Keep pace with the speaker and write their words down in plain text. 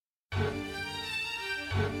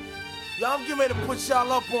Yo, I'm getting ready to put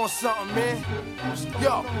y'all up on something, man.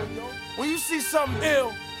 Yo, when you see something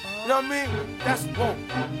ill, you know what I mean? That's woke.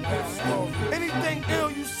 Anything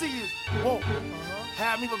ill you see is woke.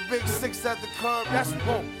 Have me with big six at the curb, that's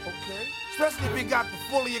woke. Okay. Especially if you got the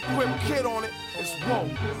fully equipped kid on it, it's woke.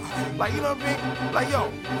 Like, you know what I mean? Like,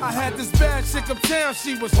 yo, I had this bad chick uptown,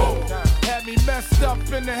 she was woke. Had me messed up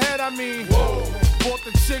in the head, I mean. Bought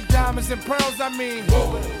the chick diamonds and pearls, I mean.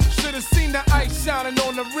 Should've seen the ice shining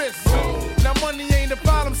on the wrist. Now money ain't the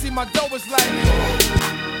problem, see my dough is like.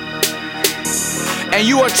 And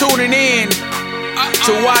you are tuning in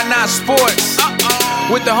to Why Not Sports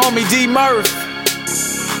with the homie D Murph.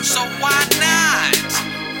 So why not?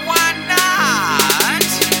 Why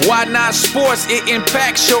not? Why Not Sports? It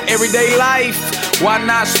impacts your everyday life. Why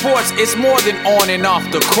Not Sports? It's more than on and off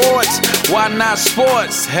the court. Why Not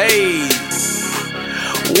Sports? Hey.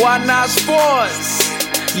 Why Not Sports?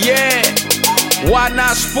 Yeah. Why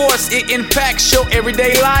Not Sports? It impacts your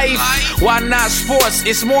everyday life. Why Not Sports?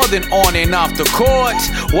 It's more than on and off the court.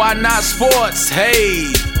 Why Not Sports?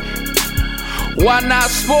 Hey. Why Not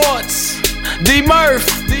Sports? D Murph,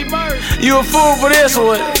 you a fool for this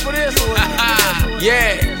one.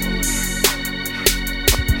 Yeah.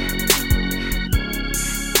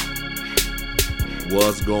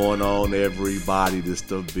 What's going on, everybody? This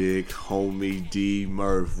the big homie D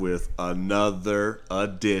Murph with another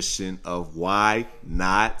edition of Why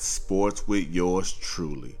Not Sports with yours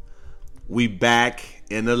truly. We back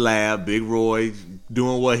in the lab. Big Roy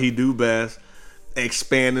doing what he do best,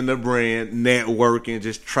 expanding the brand, networking,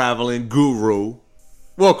 just traveling guru.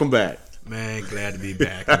 Welcome back. Man, glad to be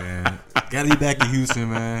back, man. Gotta be back in Houston,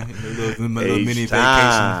 man. A little mini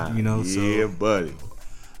vacation, you know. Yeah, so buddy.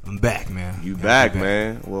 I'm back, man. You back,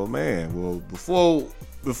 man. Well,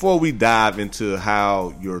 before we dive into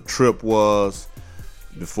how your trip was,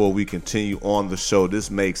 before we continue on the show, this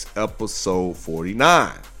makes episode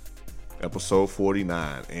 49. Episode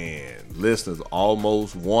 49. And listeners,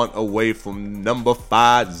 almost one away from number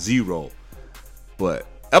 50. But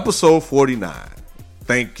episode 49.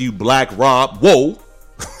 Thank you, Black Rob. Whoa.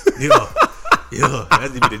 Yeah,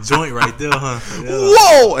 that'd be the joint right there, huh? Yeah.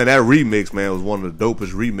 Whoa! And that remix, man, was one of the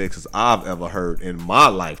dopest remixes I've ever heard in my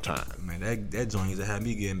lifetime. Man, that joint used to have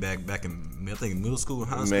me getting back in, I think, middle school,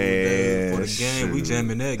 high school. Man, for the game, we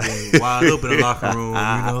jamming that game wide up in the locker room, you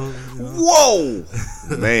know? Whoa!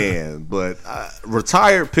 Man, but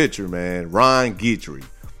retired pitcher, man, Ron Guidry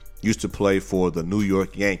used to play for the New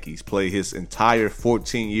York Yankees, play his entire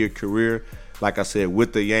 14-year career. Like I said,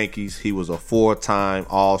 with the Yankees, he was a 4-time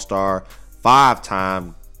All-Star,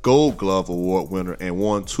 5-time Gold Glove Award winner, and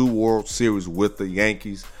won 2 World Series with the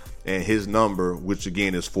Yankees. And his number, which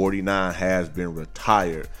again is 49, has been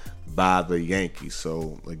retired by the Yankees.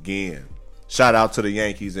 So again, shout out to the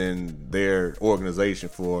Yankees and their organization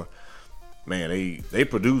for, man, they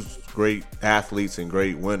produce great athletes and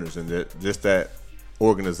great winners, and that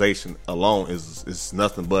organization alone is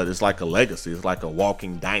nothing but, it's like a legacy. It's like a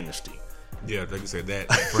walking dynasty. Yeah, like you said,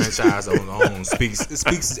 that franchise on the own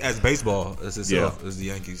speaks as baseball as itself, as the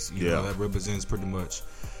Yankees. You know, that represents pretty much,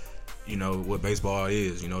 you know, what baseball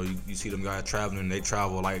is. You know, you see them guys traveling, they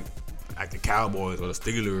travel like the Cowboys or the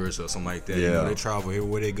Steelers or something like that. Yeah. You know, they travel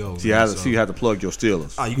everywhere they go. You had to plug your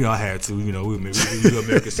Steelers. Oh, you know, I had to. You know, we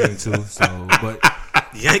American team too. So, but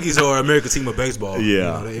the Yankees are an American team of baseball. Yeah,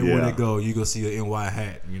 you know, everywhere they go, you go see an NY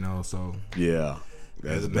hat. You know, so yeah.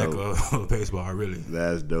 That's the mecca of baseball, really.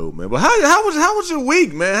 That's dope, man. But how was your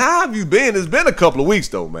week, man? How have you been? It's been a couple of weeks,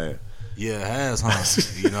 though, man. Yeah, it has, huh?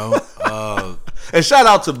 You know. And shout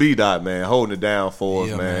out to B-Dot, man, holding it down for us,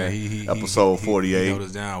 yeah, man. He Episode 48. He held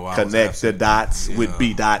us down while Connect the dots with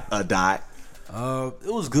B-Dot a dot.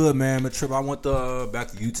 It was good, man. My trip, I went back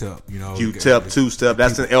to UTEP. You know, UTEP, two-step.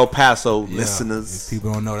 That's in El Paso, listeners. If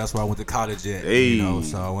people don't know, that's where I went to college at. Hey. You know,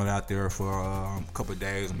 so I went out there for a couple of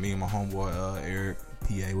days. Me and my homeboy Eric,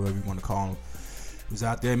 PA, whatever you want to call him, was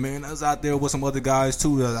out there, man. I was out there with some other guys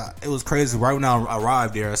too. It was crazy. Right when I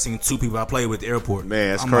arrived there, I seen 2 people I played with at the airport.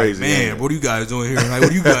 Man, it's I'm crazy. Like, man, what are you guys doing here? Like, what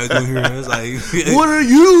are you guys doing here? It's like, what are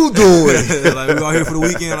you doing? Like, we're out here for the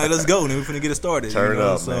weekend. Like, let's go. And then we're finna get it started. Turn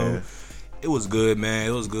up, so, man. It was good, man.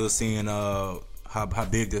 It was good seeing how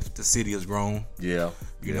big the city has grown. Yeah.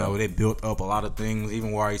 You know, they built up a lot of things.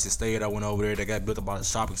 Even where I used to stay at, I went over there. They got built up a lot of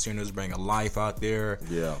shopping centers, bringing life out there.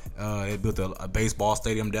 Yeah. They built a baseball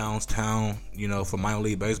stadium downtown, you know, for minor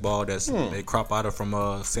league baseball. They crop out of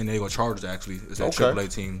from San Diego Chargers, actually. It's a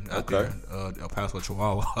AAA team out there, El Paso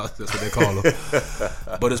Chihuahua. That's what they call them.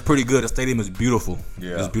 But it's pretty good. The stadium is beautiful.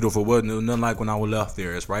 Yeah. It's beautiful. It wasn't nothing like when I was left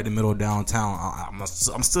there. It's right in the middle of downtown.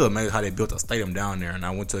 I'm still amazed how they built a stadium down there. And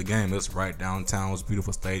I went to a game. It's right downtown. It's a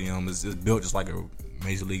beautiful stadium. It's built just like a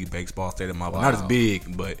Major League Baseball stadium. Not as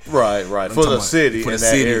big, but right for the city, for a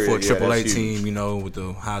AAA team. You know, with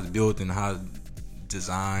how it's built and how it's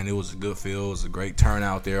designed, it was a good feel. It was a great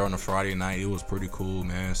turnout there on a Friday night. It was pretty cool,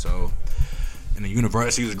 man. So. And the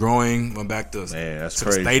university was growing. Went back to the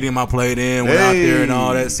stadium I played in. Went out there and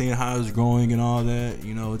all that, seeing how it was growing and all that.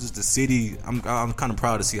 You know, just the city. I'm kind of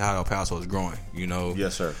proud to see how El Paso is growing. You know,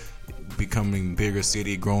 yes, sir. Becoming bigger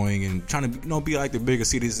city, growing and trying to be like the bigger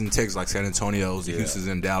cities in Texas, like San Antonio's, the Houston's,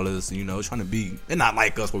 and Dallas. You know, trying to be. They're not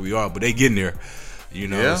like us where we are, but they getting there. You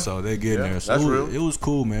know, so they're getting there. So it was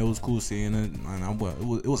cool, man. It was cool seeing it. And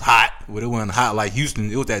it was hot, but it wasn't hot like Houston.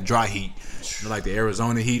 It was that dry heat, like the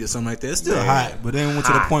Arizona heat or something like that. It's still hot, but then went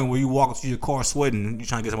to the point where you walk through your car sweating. You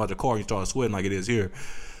trying to get something out your car, you start sweating like it is here.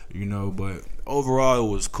 You know, but overall it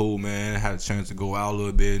was cool, man. I had a chance to go out a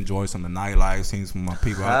little bit, enjoy some of the nightlife, seeing some of my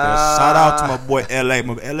people out there. Shout out to my boy LA.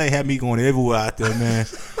 LA had me going everywhere out there, man.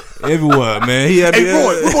 Everywhere, man. He had me. Hey,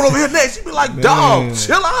 Roy, we're going over here next. You be like, dog,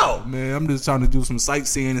 chill out, man. I'm just trying to do some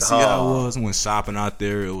sightseeing and see how it was. Went shopping out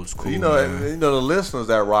there. It was cool. You know, the listeners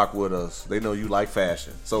that rock with us, they know you like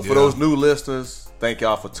fashion. So for those new listeners, thank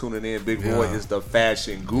y'all for tuning in. Big Roy is the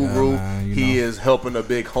fashion guru. He is helping the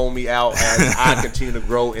big homie out as I continue to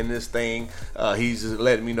grow in this thing. He's just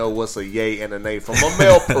letting me know what's a yay and a nay from a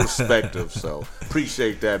male perspective. So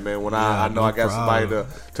appreciate that, man. When I know I got somebody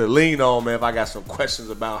to lean on, man, if I got some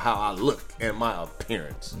questions about how I look and my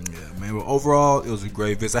appearance. Yeah, man. But overall, it was a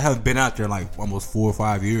great visit. I haven't been out there in like almost 4 or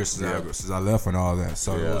 5 years since I left and all that.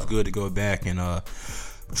 So it was good to go back and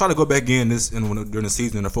try to go back in during the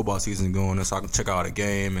season, the football season going, so I can check out a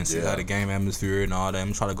game and see how the game atmosphere and all that.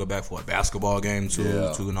 I'm trying to go back for a basketball game too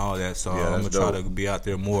and all that. So I'm gonna try to be out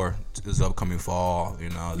there more this upcoming fall. You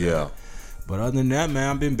know. But other than that, man,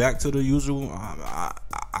 I've been back to the usual. I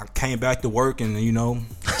came back to work and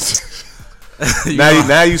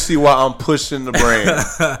now you see why I'm pushing the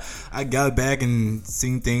brand. I got back and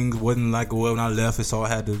seen things wasn't like when I left, so I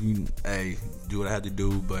had to do what I had to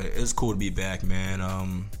do. But it's cool to be back,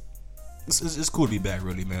 man. It's cool to be back,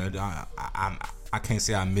 really, man. I can't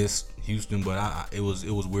say I missed Houston, but it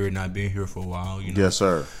was weird not being here for a while. You know? Yes,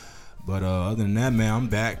 sir. But other than that, man, I'm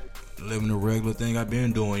back. Living the regular thing I've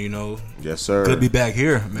been doing, you know. Yes, sir. Good to be back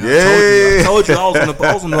here, man. Yeah. I told you I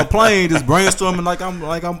was on the plane just brainstorming like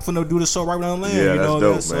I'm finna do the show right when I land. Yeah, you know,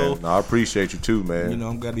 that's dope, man. So, I appreciate you too, man. You know,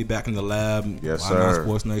 I'm glad to be back in the lab. Yes, sir.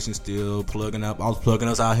 Sports Nation still plugging up. I was plugging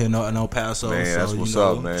us out here in El Paso. Man, so, that's what's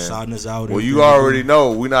up, man. Shouting us out. Well, you already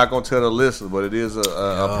know we're not gonna tell the listeners, but it is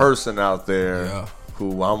a person out there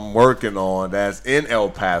who I'm working on that's in El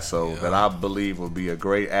Paso that I believe will be a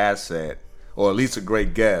great asset, or at least a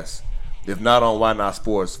great guest. If not on Why Not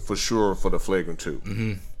Sports, for sure for the Flagrant 2.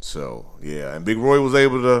 Mm-hmm. So, yeah. And Big Roy was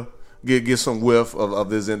able to get some whiff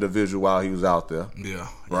of this individual while he was out there. Yeah.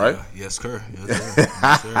 Right? Yeah. Yes, sir. Yes, sir.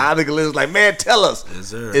 Yes, sir. I think it was like, man, tell us. Yes,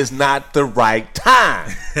 sir. It's not the right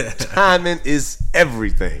time. Timing is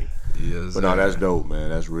everything. Yes, but no, that's dope, man.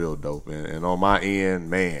 That's real dope. And on my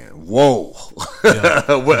end, man, whoa.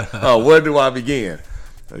 Yeah. Where do I begin?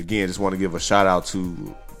 Again, just want to give a shout out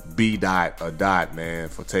to B.A. man,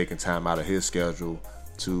 for taking time out of his schedule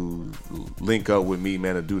to link up with me,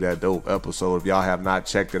 man, to do that dope episode. If y'all have not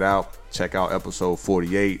checked it out, check out episode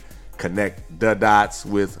 48. Connect the dots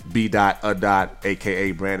with B.A.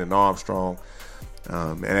 aka Brandon Armstrong.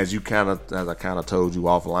 And as I kind of told you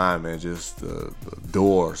offline, man, just the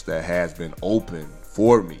doors that has been open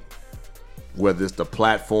for me, whether it's the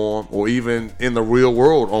platform or even in the real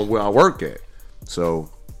world on where I work at. So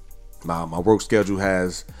my work schedule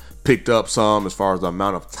has picked up some as far as the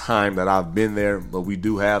amount of time that I've been there, but we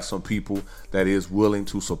do have some people that is willing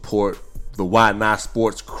to support the Why Not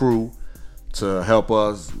Sports crew to help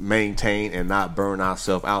us maintain and not burn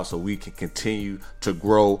ourselves out so we can continue to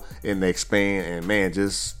grow and expand. And man,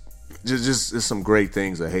 just some great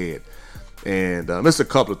things ahead. And there's a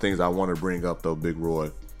couple of things I want to bring up though, Big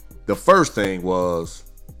Roy. The first thing was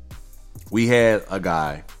we had a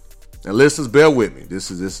guy. And listeners, bear with me. This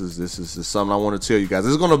is something I want to tell you guys. This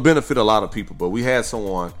is going to benefit a lot of people. But we had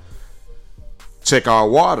someone check our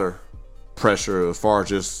water pressure as far as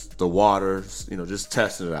just the water, just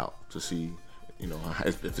testing it out to see,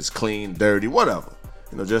 if it's clean, dirty, whatever.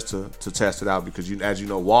 Just to test it out because as you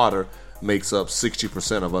know, water makes up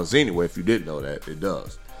 60% of us anyway. If you didn't know that, it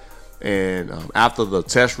does. And after the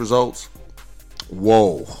test results,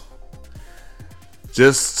 whoa.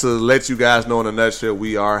 Just to let you guys know in a nutshell,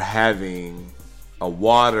 we are having a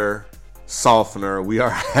water softener. We are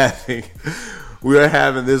having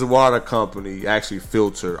this water company actually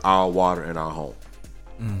filter our water in our home.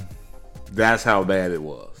 That's how bad it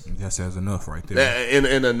was. That says enough right there.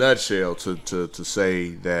 In a nutshell, to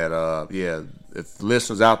say that if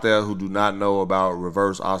listeners out there who do not know about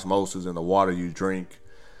reverse osmosis in the water you drink,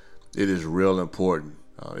 it is real important.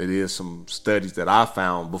 It is some studies that I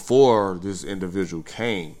found before this individual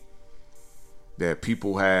came that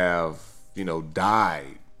people have,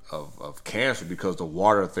 died of cancer because the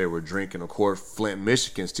water that they were drinking. Of course, Flint,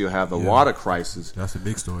 Michigan still have the water crisis. That's a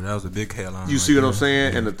big story. That was a big headline. You see what I'm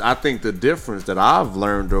saying? Yeah. And I think the difference that I've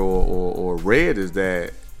learned or read is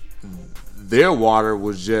that their water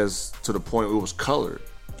was just to the point it was colored,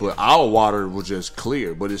 but our water was just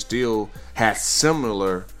clear, but it still had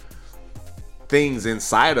similar things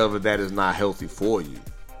inside of it that is not healthy for you.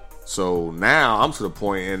 So now I'm to the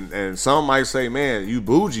point, and some might say, man, you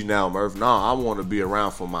bougie now, Murph. No, I want to be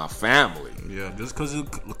around for my family. Yeah, just because it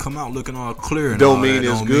come out looking all clear and don't mean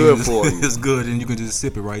it's good for you. It's good, and you can just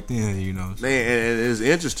sip it right then, Man, and it's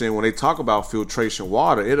interesting when they talk about filtration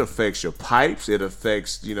water, it affects your pipes, it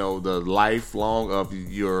affects, the lifelong of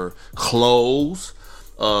your clothes,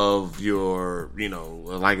 of your,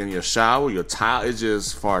 like in your shower, your tile. It's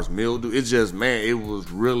just, as far as mildew, it's just, man, it was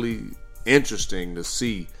really interesting to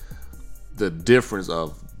see the difference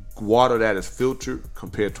of water that is filtered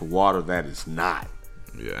compared to water that is not.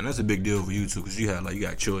 Yeah, and that's a big deal for you too, because you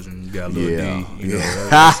got children, you got little D.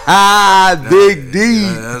 Big D.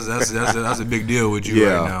 That's a big deal with you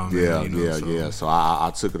right now, man. So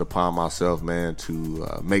I took it upon myself, man,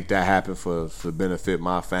 to make that happen for benefit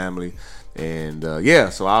my family, and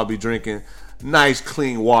so I'll be drinking nice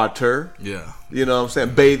clean water. Yeah. You know what I'm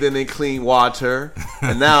saying? Bathing in clean water.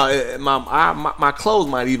 And now my clothes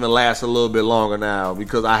might even last a little bit longer now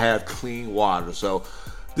because I have clean water. So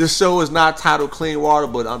this show is not titled Clean Water,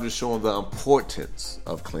 but I'm just showing the importance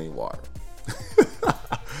of clean water.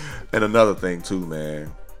 And another thing too,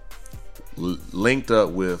 man. Linked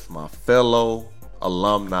up with my fellow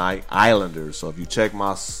alumni Islanders. So if you check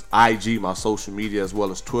my IG, my social media, as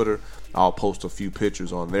well as Twitter, I'll post a few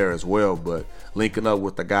pictures on there as well. But linking up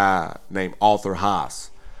with a guy named Arthur Haas,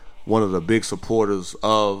 one of the big supporters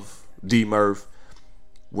of D Murph.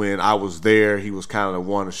 When I was there, he was kind of the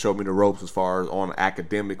one to show me the ropes as far as on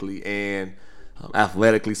academically and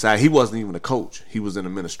athletically side. He wasn't even a coach. He was in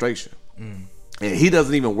administration. And he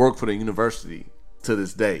doesn't even work for the university to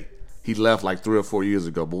this day. He left like 3 or 4 years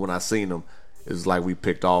ago. But when I seen him, it's like we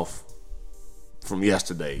picked off from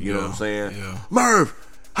yesterday. You know what I'm saying? Yeah. Murph,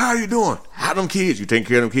 how are you doing? How them kids? You taking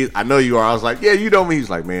care of them kids? I know you are. I was like, yeah, you know me. He's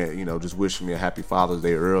like, man, just wishing me a happy Father's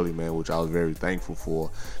Day early, man, which I was very thankful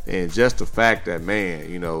for. And just the fact that, man,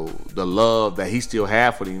 the love that he still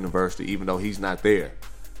had for the university, even though he's not there,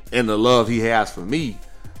 and the love he has for me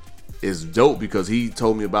is dope because he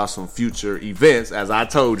told me about some future events, as I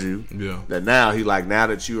told you, that now now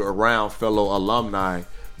that you're around fellow alumni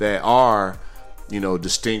that are,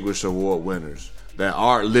 distinguished award winners, that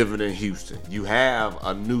are living in Houston, you have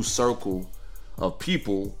a new circle of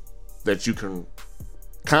people that you can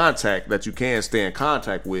contact, that you can stay in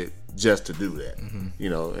contact with just to do that,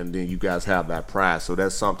 and then you guys have that pride. So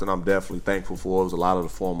that's something I'm definitely thankful for. It was a lot of the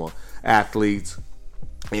former athletes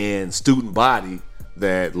and student body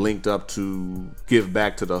that linked up to give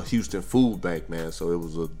back to the Houston Food Bank, man. So it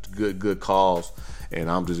was a good cause,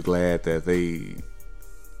 and I'm just glad that they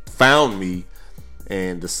found me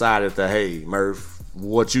and decided that, hey, Murph,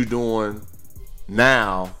 what you doing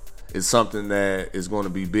now is something that is going to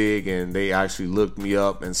be big, and they actually looked me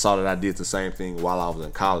up and saw that I did the same thing while I was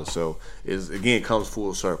in college. So it comes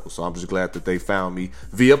full circle. So I'm just glad that they found me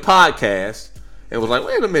via podcast and was like,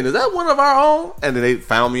 wait a minute, is that one of our own? And then they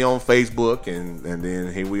found me on Facebook, and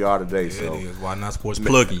then here we are today. So it is. Why Not Sports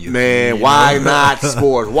plugging you, man? Why not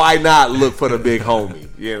sports? Why not look for the big homie?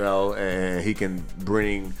 And he can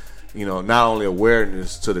bring not only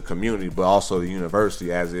awareness to the community, but also the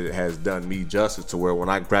university, as it has done me justice to where when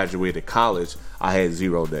I graduated college, I had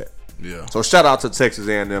zero debt. Yeah. So shout out to Texas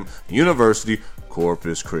A&M University,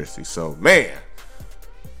 Corpus Christi. So, man,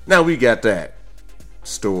 now we got that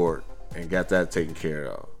stored and got that taken care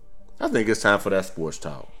of. I think it's time for that sports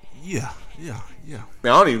talk. Yeah. Man, I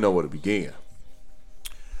don't even know where to begin.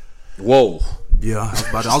 Whoa. Yeah,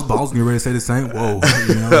 I was getting ready to say the same.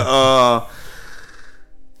 Whoa.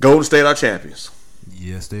 Golden State are champions.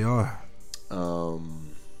 Yes, they are.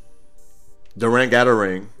 Durant got a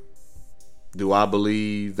ring. Do I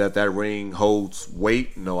believe that ring holds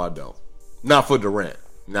weight? No, I don't. Not for Durant.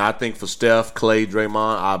 Now, I think for Steph, Clay,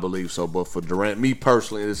 Draymond, I believe so. But for Durant, me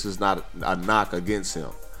personally, this is not a knock against him.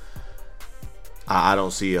 I don't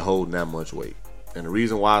see it holding that much weight. And the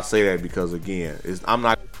reason why I say that because, again, I'm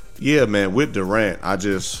not. Yeah, man, with Durant,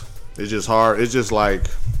 it's just hard. It's just like.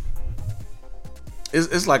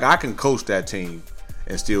 It's like I can coach that team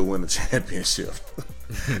and still win a championship.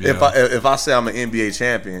 If I say I'm an NBA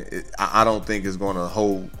champion, I don't think it's going to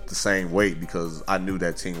hold the same weight because I knew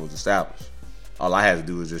that team was established. All I had to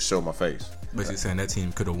do was just show my face. Basically saying that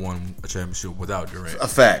team could have won a championship without Durant.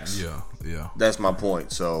 Facts. Yeah. That's my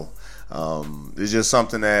point. So it's just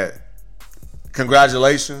something that,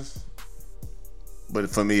 congratulations, but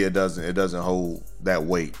for me it doesn't hold that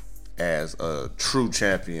weight as a true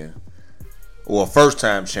champion or a first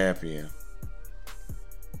time champion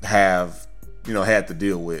had to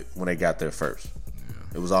deal with when they got there first.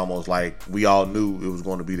 Yeah. It was almost like we all knew it was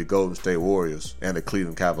going to be the Golden State Warriors and the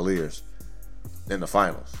Cleveland Cavaliers in the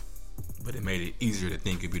finals. But it made it easier to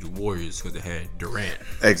think it'd be the Warriors because they had Durant.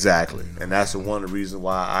 Exactly. And that's one of the reasons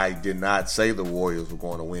why I did not say the Warriors were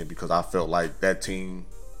going to win, because I felt like that team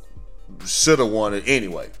should have won it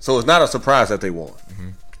anyway. So it's not a surprise that they won. Mm-hmm.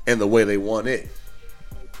 And the way they won it.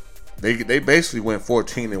 They basically went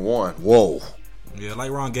 14-1. Whoa. Yeah,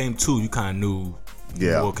 like around game 2, you kind of knew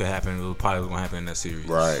what could happen. What probably was going to happen in that series.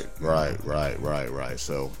 Right.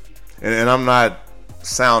 So, and I'm not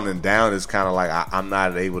sounding down. It's kind of like I'm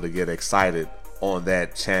not able to get excited on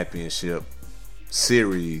that championship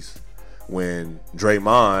series when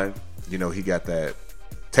Draymond, he got that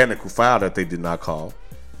technical foul that they did not call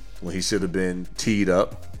when he should have been teed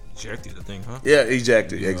up. Ejected, I think, huh? Yeah,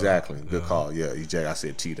 ejected. Exactly. Good call. Yeah, ejected. I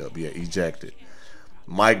said teed up. Yeah, ejected.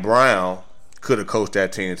 Mike Brown could have coached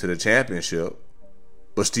that team to the championship,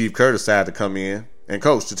 but Steve Kerr decided to come in and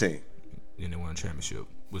coach the team. And they won a championship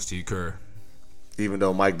with Steve Kerr. Even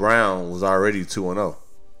though Mike Brown was already 2-0.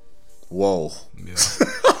 Whoa. Yeah.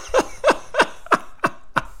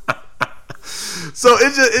 So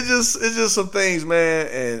it's just some things,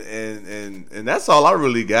 man, and that's all I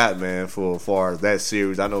really got, man, for as far as that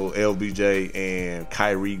series. I know LBJ and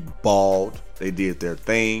Kyrie balled. They did their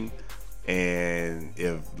thing. And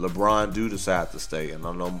if LeBron do decide to stay, and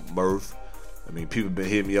I know Murph, people been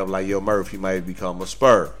hitting me up like, yo, Murph, he might become a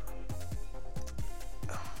Spur.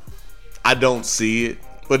 I don't see it,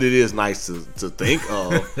 but it is nice to think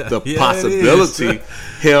of the possibility.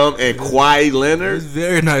 Him and Kawhi Leonard. It's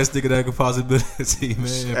very nice to think of that possibility,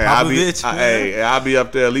 man. I'll be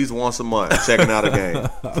up there at least once a month checking out a game.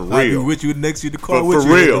 For real. I'll be with you next year the car with you. For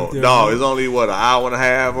real. No, it's only, an hour and a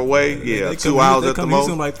half away? Yeah, 2 hours at the most.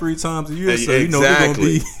 They come like 3 times a year, so you know we're going to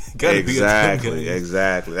be... Exactly.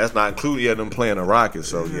 That's not including them playing the Rockets.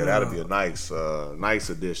 So that'll be a nice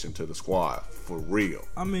addition to the squad for real.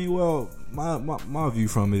 Well, my view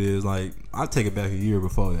from it is like I take it back a year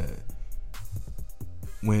before that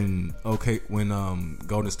when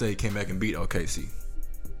Golden State came back and beat OKC.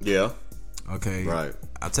 Yeah. Okay. Right.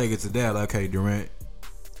 I take it to that. Like, okay, Durant.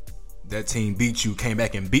 That team beat you. They came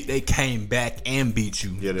back and beat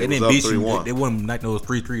you. Yeah, they didn't beat 3-1. you. They wasn't like those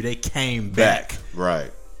 3-3. They came back.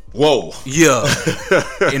 Right. Whoa. Yeah.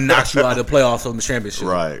 And knocked you out of the playoffs on the championship.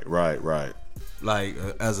 Right. Like,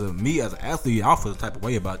 as an athlete, I feel the type of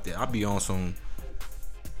way about that. I want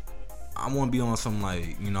to be on some,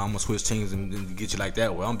 like, I'm going to switch teams and get you like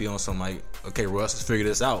that way. I'm going to be on some, like, okay, Russ, let's figure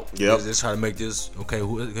this out. Yep. Let's try to make this, okay,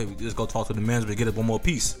 let's go talk to the management and get one more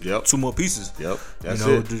piece. Yep. 2 more pieces. Yep. That's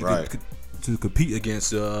it. Right. To compete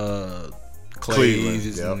against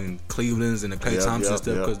Clays and Cleveland's and the Klay Thompson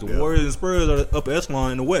stuff, because the Warriors and Spurs are the upper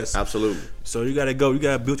echelon in the West. Absolutely. So you got to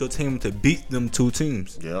build your team to beat them 2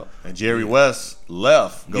 teams. Yep. And Jerry West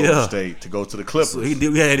left Golden State to go to the Clippers. So he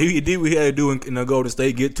did. We had to do in Golden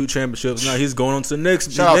State, get 2 championships. Now he's going on to the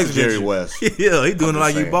next. Shout out to Jerry West. Yeah, he's doing it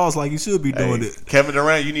like you boss, like you should be doing it. Kevin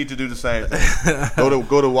Durant, you need to do the same thing.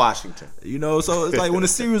 Go to Washington. So it's like when the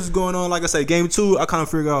series is going on, like I say, game 2, I kind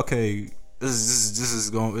of figure out, okay, this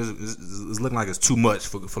is looking like it's too much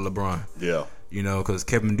for LeBron. Yeah. Because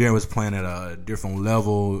Kevin Durant was playing at a different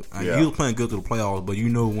level. He was playing good through the playoffs, but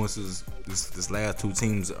once this last 2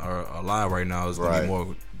 teams are alive right now, it's going to be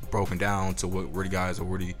more broken down to what really guys are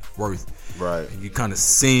really worth. Right. And you kind of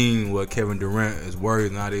seen what Kevin Durant is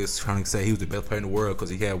worth. Now they're trying to say he was the best player in the world because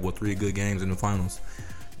he had 3 good games in the finals,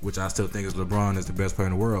 which I still think is LeBron is the best player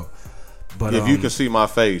in the world. But if you can see my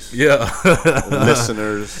face,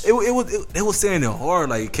 listeners, it was saying it hard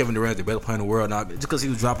like Kevin Durant the best player in the world, not just because he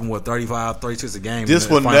was dropping 35, 36 a game. This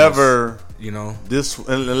will never, This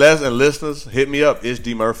unless and listeners hit me up, it's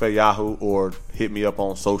D Murph at Yahoo, or hit me up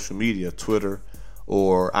on social media, Twitter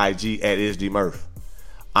or IG at It's Murph.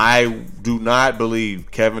 I do not believe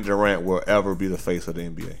Kevin Durant will ever be the face of the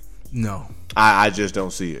NBA. No, I just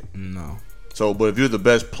don't see it. No. So, but if you're the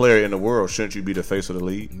best player in the world, shouldn't you be the face of the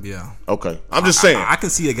league? Yeah. Okay. I'm just saying. I can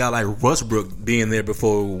see a guy like Westbrook being there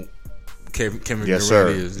before Kevin Durant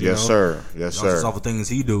is. Yes, sir. Yes, sir. Just off of things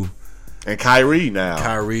he do. And Kyrie now.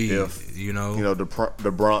 LeBron,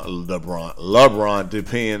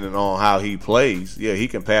 depending on how he plays, he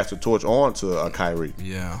can pass the torch on to a Kyrie.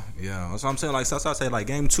 Yeah. That's what I'm saying. Like, so I say, like,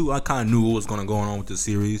 game 2, I kind of knew what was going to go on with the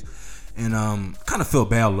series, and kind of feel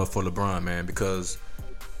bad for LeBron, man, because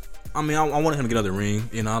I mean, I wanted him to get another ring.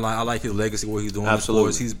 You know, I like his legacy, what he's doing in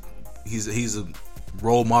sports. He's a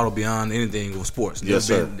role model beyond anything with sports. Yes,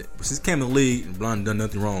 sir. Since he came in the league, LeBron done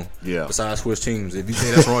nothing wrong. Yeah. Besides switch teams. If you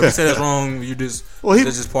say that's wrong, you just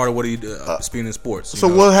that's just part of what he being in sports. So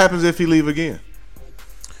what happens if he leave again?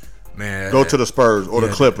 Man, go to the Spurs or the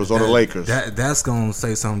Clippers or the Lakers. That's gonna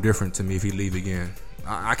say something different to me if he leave again.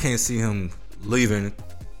 I can't see him leaving,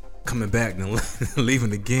 coming back, then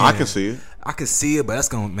leaving again. I can see it. I can see it, but that's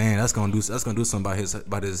gonna do something about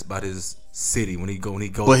his city when he goes.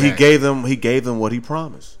 But back. he gave them what he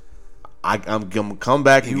promised. I'm gonna come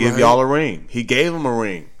back and give y'all a ring. He gave him a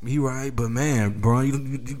ring. You right, but man, bro, you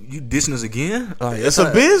dissing us again? It's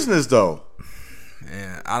a business though.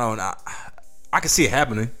 Man, I can see it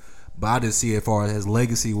happening. But I didn't see it as far as his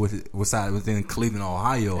legacy within Cleveland,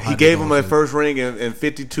 Ohio. He gave him a first ring in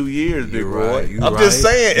 52 years, Big Roy. I'm just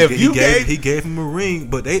saying, he gave him a ring,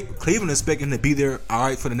 but Cleveland expected him to be there, all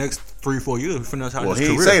right, for the next 3-4 years. For his well, he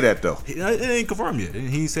career. Didn't say that though. It ain't confirmed yet.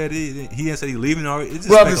 He said he leaving already.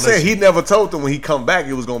 Well, I'm just saying he never told them when he come back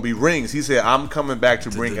it was going to be rings. He said, "I'm coming back to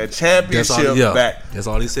bring a championship back." That's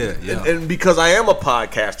all he said. Yeah. And because I am a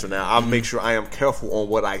podcaster now, I'll make sure I am careful on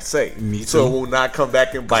what I say. Me too. So it will not come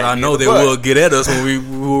back and bite me. I know they will get at us when we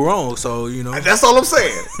were wrong. So that's all I'm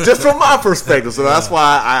saying. Just from my perspective. So that's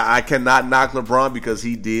why I cannot knock LeBron, because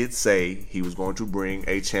he did say he was going to bring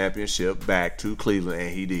a championship back to Cleveland, and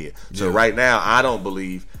he did. So right now, I don't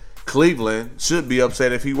believe Cleveland should be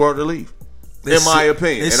upset if he were to leave. In my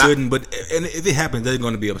opinion, they shouldn't. But if it happens, they're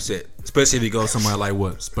going to be upset, especially if he goes somewhere like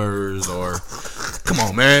Spurs or. Come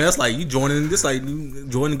on, man, that's like you joining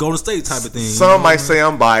Golden State type of thing. Some might say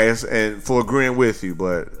I'm biased and for agreeing with you,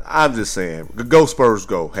 but I'm just saying, go Spurs,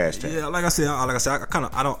 go #. Yeah, like I said,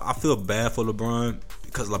 I feel bad for LeBron,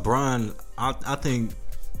 because LeBron, I think,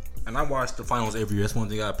 and I watch the finals every year. That's one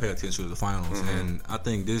thing I pay attention to, the finals, and I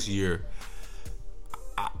think this year.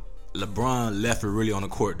 LeBron left it really on the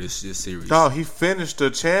court this series. No, he finished the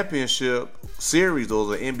championship series,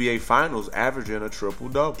 those are NBA finals, averaging a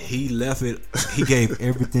triple-double. He left it. He gave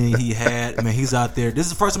everything he had. I mean, he's out there. This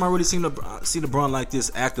is the first time I really see LeBron like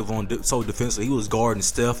this active on so defensive. He was guarding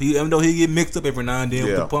Steph. Even though he get mixed up every now and then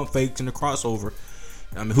with the pump fakes and the crossover.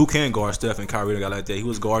 I mean, who can guard Steph and Kyrie? A guy like that. He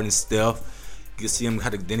was guarding Steph. You can see him.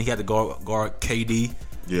 Then he had to guard KD.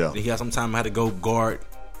 Yeah. Then he had to go guard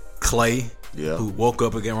Clay. Yeah. Who woke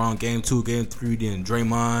up again around game 2, game 3, then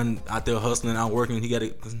Draymond out there hustling, out working. He got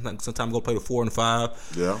to sometimes go play the 4 and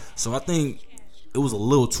 5. Yeah. So I think it was a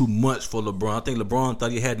little too much for LeBron. I think LeBron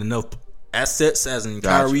thought he had enough assets, as in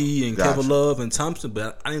Kyrie and Kevin Love and Thompson,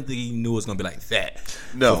 but I didn't think he knew it was gonna be like that.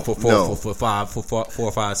 No, for 4 or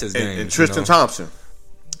 5, 6 games. And Tristan Thompson.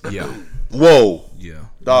 Yeah. Whoa. Yeah.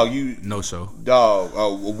 Dog, you no show. Dog,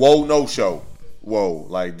 whoa, no show. Whoa,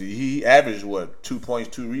 like he averaged 2 points,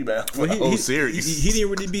 2 rebounds for the whole series. He didn't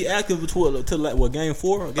really be active until game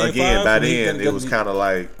 4, or game again 5. By then it was kind of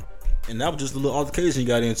like, and that was just a little altercation he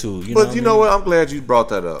got into. But you know what? I'm glad you brought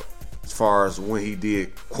that up. As far as when he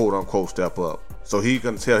did quote unquote step up, so he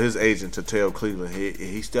can tell his agent to tell Cleveland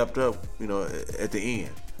he stepped up. At the end.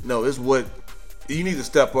 No, it's what you need to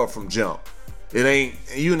step up from jump. It ain't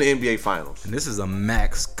you in the NBA Finals. And this is a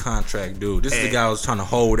max contract, dude. This is the guy who was trying to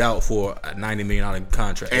hold out for a $90 million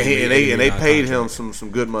contract. And they paid him some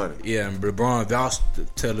good money. Yeah, and LeBron vouched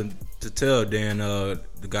to tell Dan the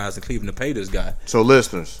guys in Cleveland to pay this guy. So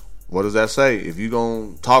listeners, what does that say? If you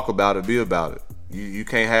gonna talk about it, be about it. You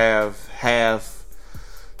can't have half.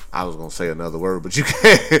 I was gonna say another word, but you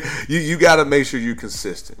can't. You got to make sure you're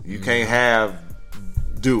consistent. You can't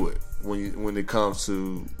do it when it comes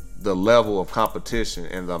to the level of competition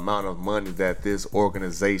and the amount of money that this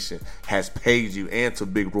organization has paid you. And to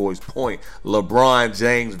Big Roy's point, LeBron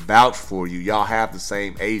James vouched for you. Y'all have the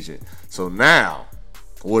same agent. So now,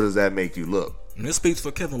 what does that make you look? And this speaks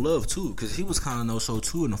for Kevin Love too, because he was kind of no-show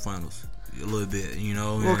too in the finals a little bit,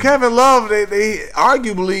 Well, Kevin Love, they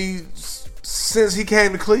arguably, since he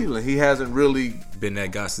came to Cleveland, he hasn't really been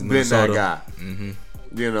that guy. Mm-hmm.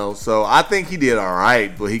 So I think he did all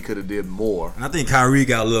right, but he could have did more. And I think Kyrie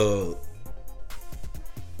got a little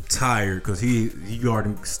tired because he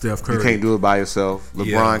guarding Steph Curry. You can't do it by yourself.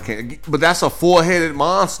 LeBron can't. But that's a 4-headed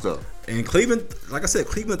monster. And Cleveland, like I said,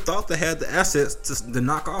 Cleveland thought they had the assets to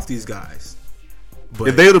knock off these guys. But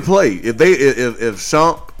if they would have played, if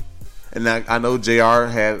Shump, and I know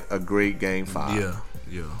JR had a great game 5.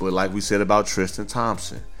 Yeah. But like we said about Tristan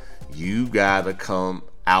Thompson, you gotta come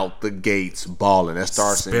out the gates balling. That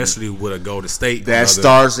starts especially with a Golden State. That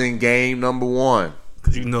starts in game number 1.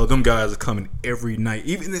 Because you know them guys are coming every night.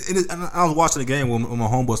 Even I was watching the game with my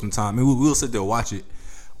homeboy sometime. I mean, we'll sit there and watch it.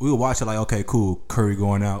 We'll watch it like, okay, cool. Curry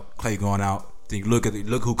going out, Clay going out. Then you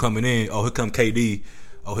look who coming in. Oh, here come KD.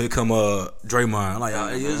 Oh, here come Draymond. Like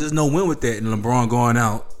there's no win with that. And LeBron going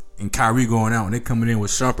out and Kyrie going out, and they coming in with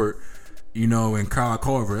Shumpert, you know, and Kyle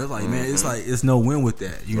Korver. It's like, man, it's no win with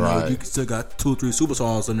that. You know, you still got 2 or 3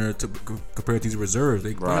 superstars in there to compare to these reserves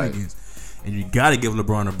they playing against. And you got to give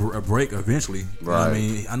LeBron a break eventually. Right. You know what I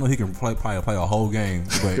mean, I know he can probably play a whole game,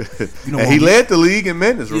 but you know, and he led the league in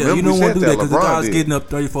minutes. Remember, you don't want to do that because the guy's did. Getting up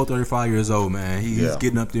 34, 35 years old, man. He's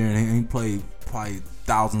getting up there and he played probably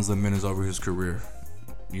thousands of minutes over his career.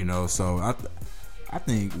 You know, so I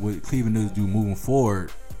think what Cleveland needs to do moving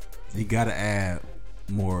forward, you got to add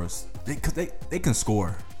more because they can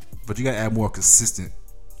score, but you got to add more consistent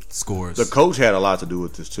scores. The coach had a lot to do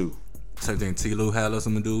with this too. Same thing. T. Lue had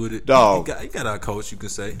something to do with it. Dog, he got our coach. You can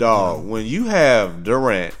say, dog. You know? When you have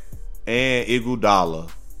Durant and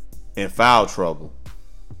Iguodala in foul trouble,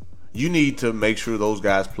 you need to make sure those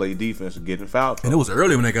guys play defense and get in foul trouble. And it was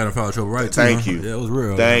early when they got in foul trouble, right? Thank you. Yeah, it was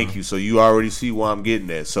real. Thank you. So you already see where I'm getting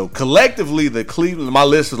at. So collectively, the Cleveland, my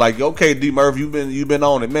list is like, okay, D. Murphy, you've been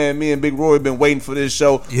on it, man. Me and Big Roy have been waiting for this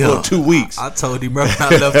show for 2 weeks. I told D. Murphy I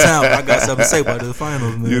left town. I got something to say about the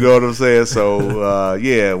finals, man. You know what I'm saying? So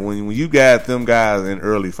yeah, when you got them guys in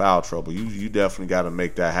early foul trouble, you definitely got to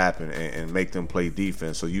make that happen and make them play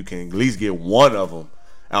defense so you can at least get one of them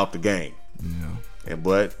out the game. Yeah.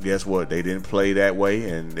 But guess what? They didn't play that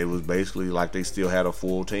way, and it was basically like they still had a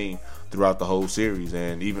full team throughout the whole series.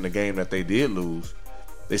 And even the game that they did lose,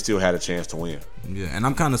 they still had a chance to win. Yeah, and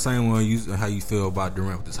I'm kind of the same way how you feel about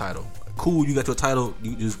Durant with the title. Cool, you got your title.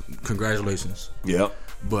 You just congratulations. Yep.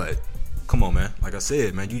 But come on, man. Like I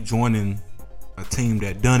said, man, you joining a team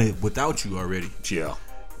that done it without you already. Yeah.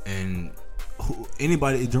 And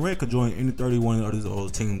anybody, Durant could join any 31 of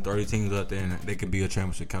those 30 teams out there, and they could be a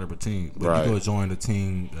championship caliber team. But you go join a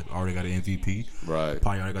team that already got an MVP, right?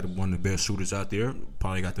 Probably already got one of the best shooters out there.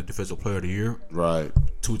 Probably got the defensive player of the year, right?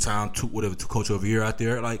 Two coach of the year out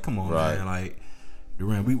there. Like, come on, man. Like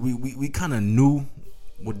Durant, we kind of knew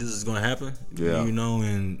what this is going to happen. Yeah, you know,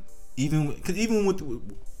 and even with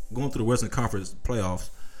going through the Western Conference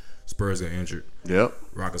playoffs, Spurs got injured. Yep.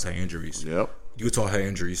 Rockets had injuries. Yep. Utah had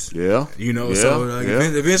injuries. Yeah. You know, so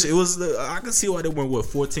eventually it was, I can see why they went,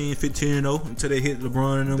 14, 15-0 until they hit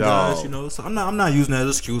LeBron and them guys, you know. So I'm not using that as an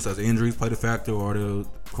excuse as injuries played a factor, or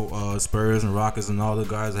the Spurs and Rockets and all the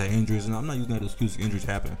guys that had injuries. And I'm not using that as an excuse. Injuries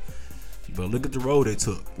happen. But look at the road they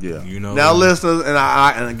took. Yeah. You know. Now, listeners,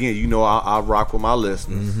 and again, you know, I rock with my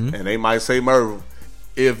listeners. Mm-hmm. And they might say, Mervin,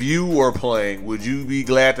 if you were playing, would you be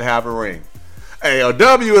glad to have a ring? Hey, a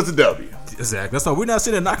W is a W. Exactly. That's all. We're not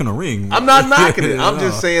sitting there knocking a ring. I'm not knocking it. I'm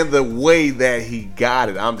just saying the way that he got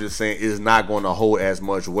it, I'm just saying is not going to hold as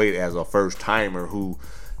much weight as a first timer who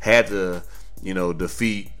had to, you know,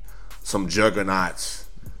 defeat some juggernauts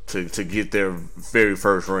to get their very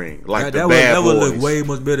first ring. Like that would look way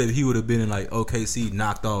much better if he would have been in like OKC,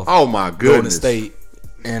 knocked off. Oh my goodness. Golden State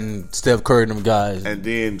and Steph Curry and them guys. And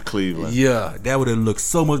then Cleveland. Yeah, that would have looked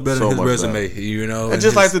so much better in his resume, better. You know. And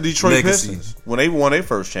just like the Detroit Pistons, when they won their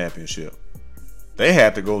first championship, they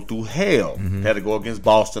had to go through hell. Mm-hmm. Had to go against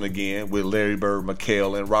Boston again with Larry Bird,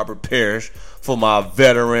 McHale, and Robert Parrish for my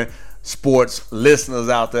veteran sports listeners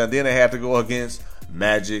out there. And then they had to go against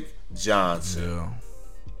Magic Johnson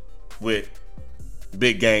with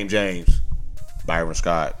Big Game James, Byron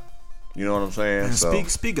Scott. You know what I'm saying?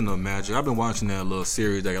 And speaking of Magic, I've been watching that little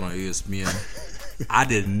series that got on ESPN. I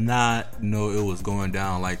did not know it was going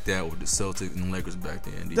down like that with the Celtics and the Lakers back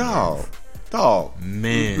then. Dog,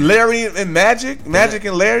 man, Larry and Magic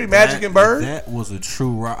and Larry, Magic and Bird. That was a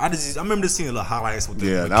true. I remember just seeing a little highlights with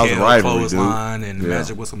the that was a rivalry, clothesline and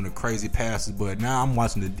Magic with some of the crazy passes. But now I'm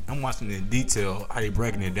watching it in detail how they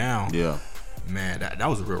breaking it down. Yeah, man, that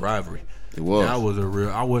was a real rivalry. It was. That was a real.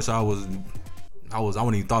 I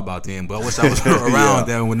wouldn't even thought about them, but I wish I was around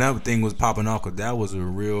that when that thing was popping off, because that was a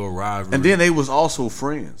real rivalry. And then they was also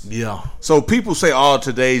friends. Yeah. So people say,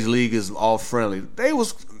 today's league is all friendly. They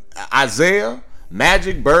was Isaiah,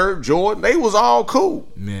 Magic, Bird, Jordan. They was all cool.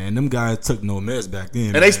 Man, them guys took no mess back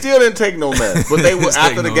then. And they still didn't take no mess. But they were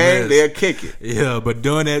after the game, they'd kick it. Yeah, but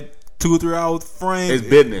during that 2 or 3 hour frame, it's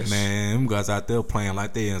business. Man, them guys out there playing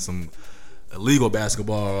like they in some illegal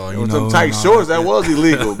basketball. With them tight shorts, that was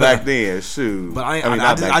illegal back then. Shoot, but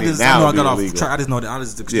I just now know I got off illegal. track. I just know that I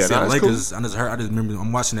just Lakers. Cool. I just remember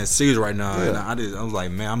I'm watching that series right now, and I was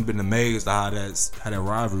like, man, I'm been amazed at how that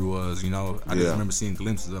rivalry was. You know, I just remember seeing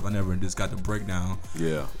glimpses of. I never just got the breakdown.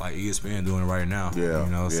 Yeah, like ESPN doing it right now. Yeah,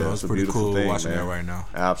 you know, so it's pretty cool watching that right now.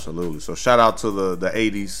 Absolutely. So shout out to the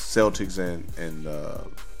 '80s Celtics and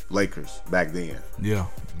Lakers back then. Yeah.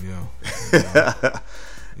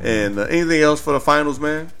 And anything else for the finals,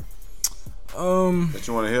 man? That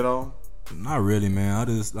you want to hit on? Not really, man. I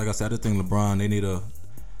just think LeBron, they need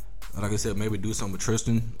like I said, maybe do something with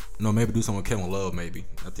Tristan. No, maybe do something with Kevin Love. Maybe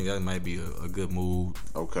I think that might be a good move.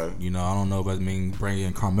 Okay. You know, I don't know if that means bring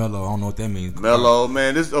in Carmelo. I don't know what that means. Melo,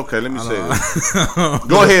 man. This okay. Let me say this.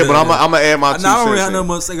 Go ahead, but I'm gonna add my 2 cents. I don't really have no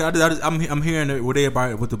much to say. I'm hearing it with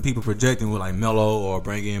everybody, with the people projecting with like Melo or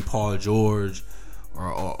bring in Paul George.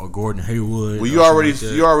 Or Gordon Hayward. Well, you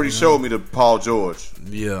already showed me the Paul George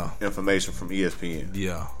information from ESPN.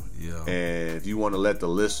 Yeah. And if you want to let the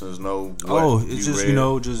listeners know it's just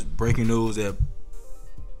read. Just breaking news that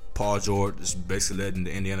Paul George is basically letting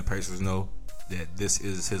the Indiana Pacers know that this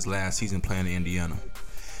is his last season playing in Indiana.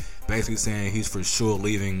 Basically saying he's for sure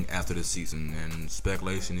leaving after the season, and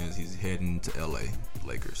speculation is he's heading to LA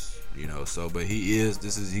Lakers. You know, so but he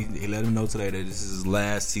let him know today that this is his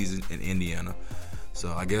last season in Indiana. So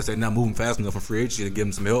I guess they're not moving fast enough for free agency to give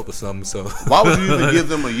them some help or something. So why would you even give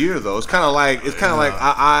them a year though? It's kind of like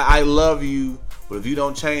I love you, but if you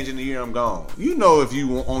don't change in a year, I'm gone. You know if you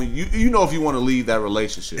want to leave that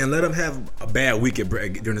relationship and let them have a bad week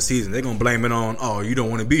during the season, they're gonna blame it on you don't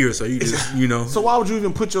want to be here, so you just So why would you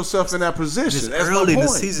even put yourself in that position? It's early. The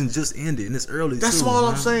season just ended, and it's early. That's all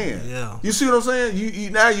I'm saying. Yeah. You see what I'm saying?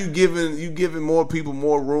 You giving more people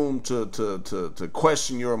more room to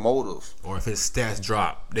question your motives. Or if his stats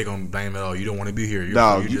drop, they're gonna blame it. You don't want to be here.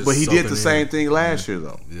 But he did the same thing last year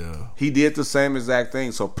though. Yeah. He did the same exact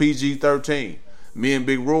thing. So PG-13. Me and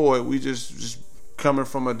Big Roy, we just coming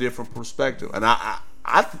from a different perspective, and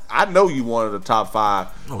I know you one of the top 5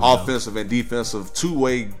 offensive and defensive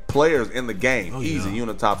two-way players in the game. Easy, you in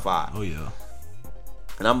the top 5. Oh yeah.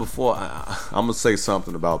 And I'm gonna say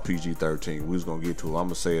something about PG-13. We was gonna get to it. I'm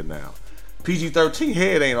gonna say it now. PG-13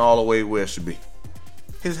 head ain't all the way where it should be.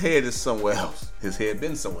 His head is somewhere else. His head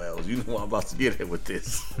been somewhere else. You know what I'm about to get at with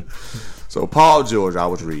this. So Paul George, I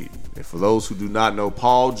was reading, and for those who do not know,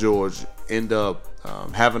 Paul George ended up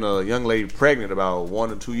having a young lady pregnant about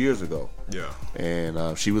 1 or 2 years ago. Yeah.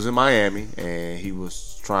 And she was in Miami, and he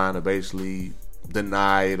was trying to basically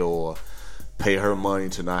deny it or pay her money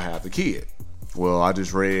to not have the kid. Well, I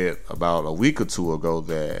just read about a week or 2 ago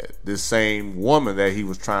that this same woman that he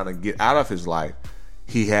was trying to get out of his life,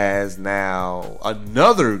 he has now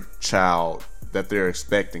another child that they're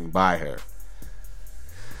expecting by her.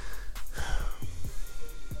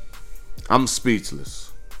 I'm speechless.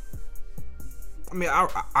 I mean,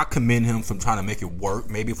 I commend him from trying to make it work,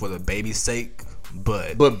 maybe for the baby's sake,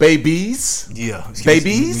 but babies, babies.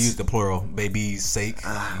 We use the plural, baby's sake.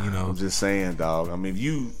 I'm just saying, dog. I mean, if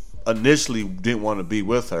you initially didn't want to be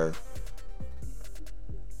with her,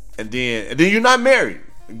 and then you're not married.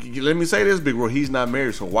 Let me say this, Big Bro. He's not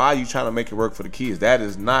married, so why are you trying to make it work for the kids? That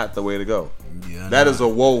is not the way to go. Yeah, that is a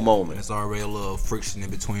whoa moment. There's already a little friction in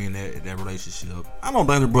between that relationship. I don't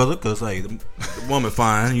blame the brother because the woman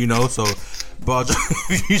fine, So, but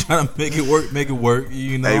if you trying to make it work,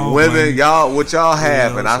 Hey, women, y'all, what y'all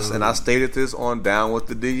have, and I stated this on Down with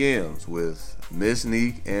the DMs with Miss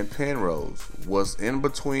Neek and Penrose. What's in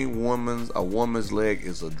between a woman's leg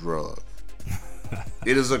is a drug.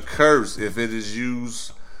 It is a curse if it is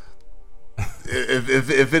used.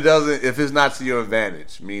 If it's not to your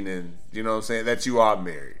advantage, meaning, you know what I'm saying, that you are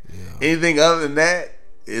married. Yeah. Anything other than that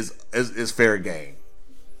is fair game.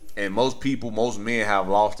 And most men have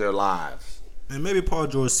lost their lives. And maybe Paul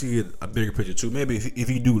George see a bigger picture too. Maybe if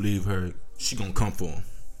he do leave her, she gonna come for him.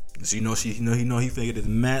 So he figured his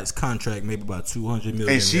max contract maybe about $200 million.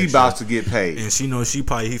 And she about to get paid. And he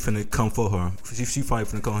finna come for her. She probably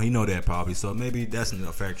finna come. He know that probably. So maybe that's an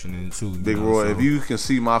affection in it too. Big Roy, if you can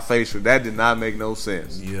see my face, that did not make no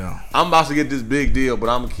sense. Yeah. I'm about to get this big deal, but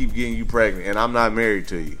I'm gonna keep getting you pregnant, and I'm not married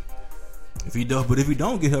to you. If he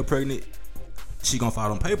don't get her pregnant, she gonna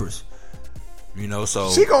file on papers.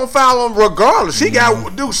 So she gonna file them regardless. She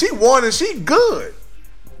she won and she good.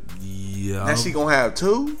 Yeah. Now she gonna have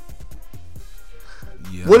 2.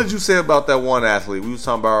 Yeah. What did you say about that one athlete? We was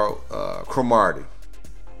talking about Cromartie.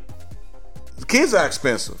 The kids are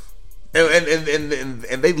expensive,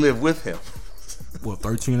 and they live with him. What,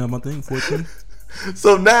 13 of them, I think, 14.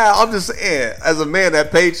 So now I'm just saying, as a man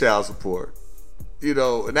that paid child support,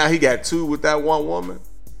 now he got 2 with that one woman.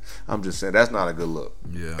 I'm just saying that's not a good look.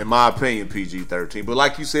 Yeah. In my opinion, PG-13. But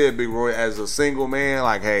like you said, Big Roy, as a single man,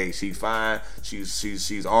 like, hey, she's fine.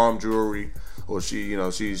 She's arm jewelry, or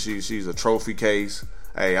she's a trophy case.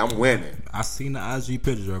 Hey, I'm winning. I seen the IG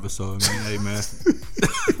pictures of her, so I mean, hey man.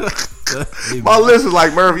 My list is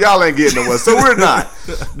like, Murph, y'all ain't getting nowhere, so we're not.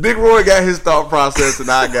 Big Roy got his thought process,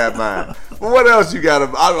 and I got mine. But what else you got?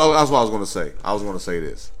 That's what I was going to say. I was going to say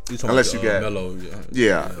this. Unless you got Melo,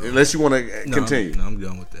 yeah. Unless you want to continue. No, I'm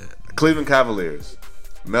done with that. Cleveland Cavaliers,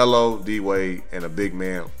 Melo, D-Wade, and a big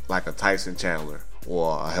man like a Tyson Chandler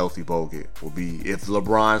or a healthy Bogut will be if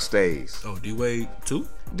LeBron stays. Oh, D-Wade too?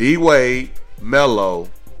 D-Wade, Melo,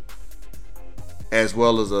 as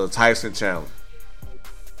well as a Tyson Chandler.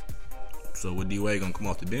 So, with D-Wade gonna come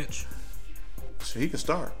off the bench? So he can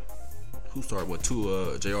start. Who start? What,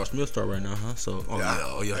 two? J.R. Smith start right now, huh? So,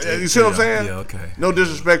 you see what I'm saying? Yeah, okay. No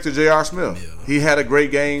disrespect to J.R. Smith. Yeah. He had a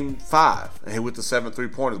great game 5 and he with the 7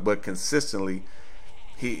 3-pointers, but consistently,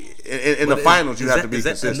 he in the finals you have to be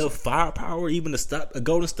consistent. Is that enough firepower even to stop a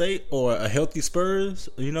Golden State or a healthy Spurs?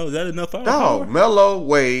 You know, is that enough firepower? No, Melo,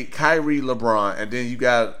 Wade, Kyrie, LeBron, and then you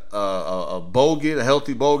got a Bogut, a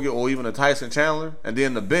healthy Bogut, or even a Tyson Chandler, and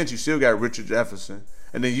then the bench you still got Richard Jefferson,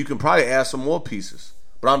 and then you can probably add some more pieces.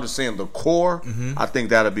 But I'm just saying the core, I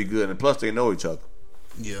think that'll be good, and plus they know each other.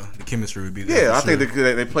 Yeah, the chemistry would be there. Yeah, I think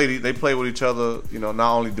they play with each other. You know,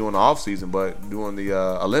 not only during the off season, but during the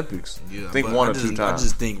Olympics. Yeah, I think 1 or 2 times. I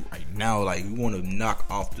just think right now, like, you want to knock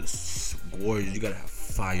off the Warriors, you gotta have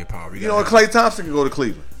firepower. You know, Klay Thompson can go to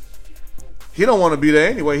Cleveland. He don't want to be there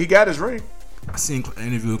anyway. He got his ring. I seen an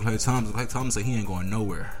interview with Klay Thompson. Klay Thompson said he ain't going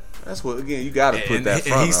nowhere. That's what, again, you got to put that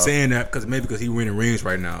front. And he's saying that because he winning rings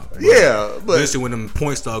right now. Yeah, but especially when them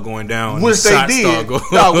points start going down, which they did.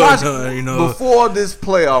 Watch, you know, before this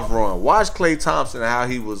playoff run, watch Klay Thompson and how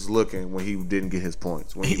he was looking when he didn't get his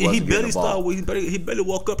points. When he barely started. He barely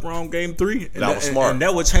woke up around game 3. And that was smart. And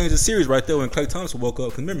that would change the series right there when Klay Thompson woke up.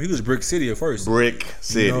 Because remember, he was Brick City at first. Brick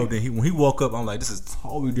City. You know, then when he woke up, I'm like, this is a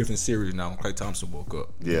totally different series now when Klay Thompson woke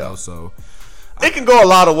up. Yeah. You know, so. It can go a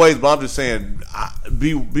lot of ways, but I'm just saying,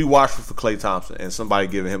 be watchful for Klay Thompson and somebody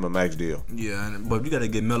giving him a max deal. Yeah, but you got to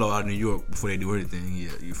get Melo out of New York before they do anything. Yeah,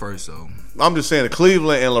 you first. So I'm just saying,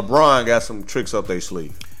 Cleveland and LeBron got some tricks up their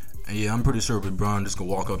sleeve. And yeah, I'm pretty sure LeBron just gonna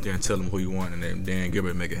walk up there and tell him who you want, and then Dan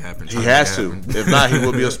Gilbert make it happen. He has to. If not, he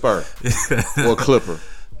will be a Spur or a Clipper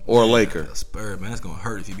or a Laker. A Spur, man, that's gonna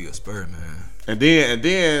hurt if he be a Spur, man. And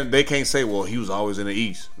then they can't say, well, he was always in the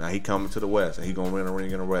East. Now he coming to the West, and he gonna win a ring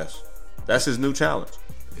in the West. That's his new challenge.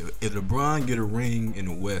 If LeBron get a ring in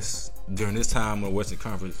the West during this time of the Western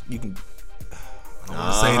Conference, you can. I don't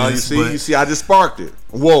want to say this, you see, I just sparked it.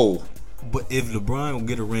 Whoa! But if LeBron will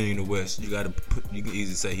get a ring in the West, you can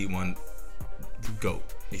easily say he won the GOAT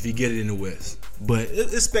if he get it in the West. But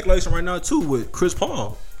it's speculation right now too with Chris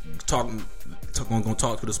Paul going to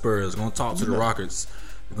talk to the Spurs, going to talk to the Rockets,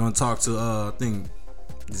 going to talk to I think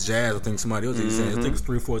the Jazz. I think somebody else is saying. I think it's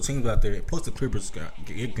 3 or 4 teams out there. Plus the Clippers can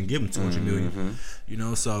give them $200 million. You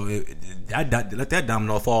know, so let that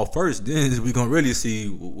domino fall first. Then we gonna really see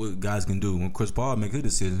what guys can do when Chris Paul makes his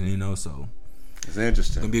decision. You know, so it's interesting.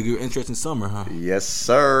 It's gonna be a good, interesting summer, huh? Yes,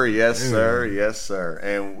 sir. Yes, sir. Yes, sir.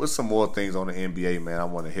 And with some more things on the NBA, man, I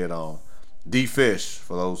want to hit on D Fish.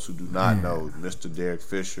 For those who do not know, Mr. Derek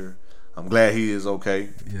Fisher. I'm glad he is okay.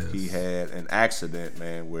 Yes. He had an accident,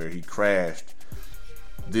 man, where he crashed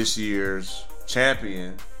this year's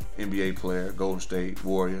champion NBA player, Golden State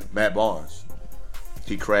Warrior, Matt Barnes.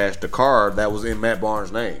 He crashed the car that was in Matt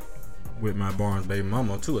Barnes' name. With Matt Barnes' baby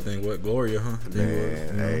mama, too, I think. What, Gloria, huh?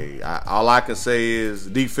 Man, hey, all I can say is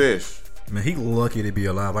D Fish. Man, he lucky to be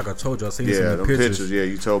alive. Like I told you, I seen some them pictures. Yeah,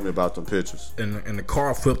 you told me about them pictures. And the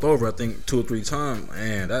car flipped over, I think, 2 or 3 times.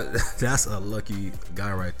 Man, that's a lucky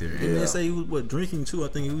guy right there. And they say he was drinking too. I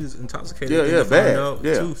think he was intoxicated. Yeah, bad.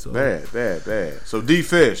 Too, so. Bad. So D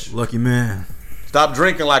Fish, lucky man. Stop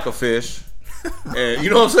drinking like a fish. And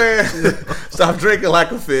you know what I'm saying? Stop drinking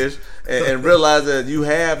like a fish, and realize that you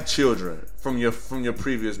have children from your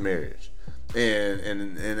previous marriage. And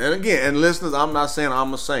again, and listeners, I'm not saying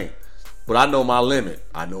I'm a saint. But I know my limit.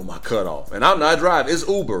 I know my cutoff. And I'm not driving. It's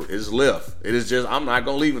Uber. It's Lyft. It is just, I'm not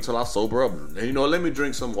going to leave until I sober up. And you know, let me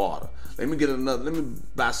drink some water. Let me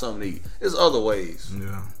buy something to eat. There's other ways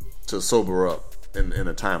to sober up in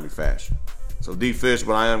a timely fashion. So D Fish,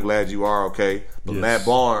 but I am glad you are okay. But yes. Matt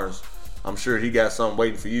Barnes, I'm sure he got something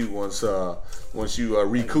waiting for you once you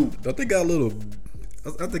recoup. Don't they got a little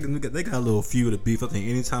I think they got a little feud of beef. I think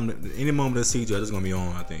any moment they see each other, it's gonna be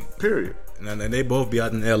on. I think. Period. And they both be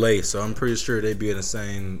out in L.A., so I'm pretty sure they be in the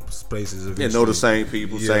same spaces. Yeah, know the same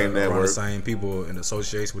people, same network, the same people, in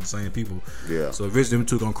association with the same people. Yeah. So eventually, them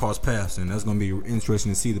two gonna cross paths, and that's gonna be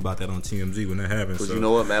interesting to see about that on TMZ when that happens. But you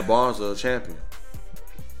know what, Matt Barnes is a champion.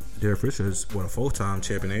 Derek Fisher is a 4-time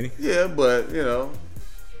champion, ain't he? Yeah, but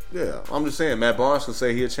yeah, I'm just saying Matt Barnes can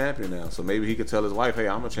say he a champion now, so maybe he could tell his wife, "Hey,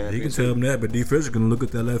 I'm a champion." He can tell him that, but D. Fisher can look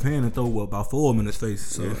at that left hand and throw about 4 of them in his face.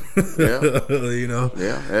 So yeah,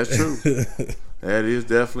 yeah, that's true. That is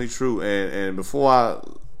definitely true. And before I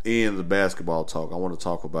end the basketball talk, I want to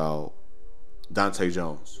talk about Dante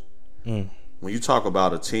Jones. When you talk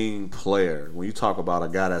about a team player, when you talk about a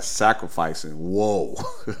guy that's sacrificing, whoa,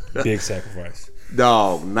 big sacrifice.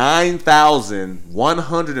 Dog,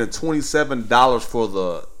 $9,127 for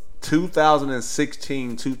the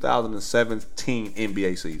 2016-2017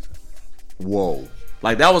 NBA season. Whoa.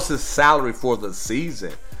 Like, that was his salary for the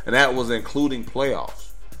season, and that was including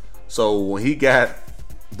playoffs. So when he got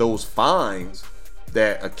those fines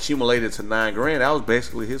that accumulated to $9,000, that was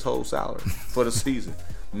basically his whole salary for the season.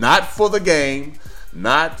 Not for the game,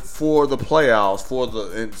 not for the playoffs, for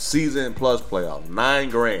the season plus playoffs.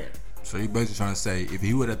 $9,000. So you basically trying to say if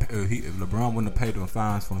LeBron wouldn't have paid them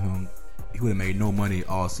fines for him, he would have made no money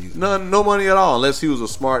all season. No money at all, unless he was a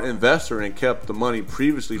smart investor and kept the money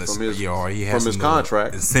previously from his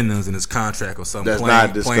contract. Incentives in his contract or something. That's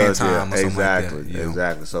not discussed. Time or exactly, like that.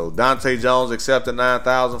 Exactly. So Dante Jones accepted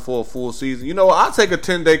 $9,000 for a full season. You know, I'll take a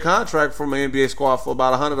 10-day contract from an NBA squad for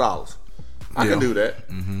about $100. I can do that.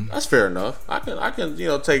 Mm-hmm. That's fair enough. I can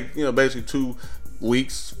take basically 2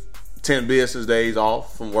 weeks, 10 business days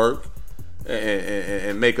off from work.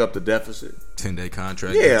 And make up the deficit. 10-day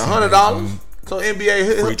contract. Yeah, $100. So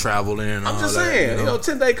NBA free travel in. I'm just saying,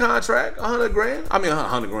 10-day contract, $100,000. I mean,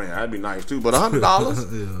 $100,000. That'd be nice too, but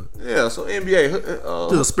 $100. yeah. So NBA.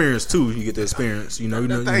 The experience too. You get the experience.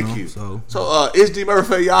 Thank you. So it's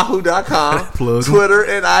DMurph@yahoo.com, Twitter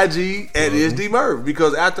and IG at IsDMurph,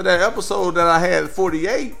 because after that episode that I had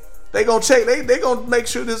 48. They gonna check. They gonna make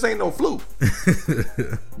sure this ain't no fluke.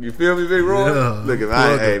 You feel me, Big Roy? Yeah, look at me.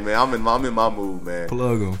 Hey man, I'm in my mood, man.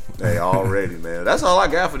 Plug them. Hey, already, man. That's all I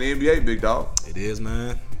got for the NBA, big dog. It is,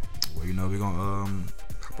 man. Well, we're gonna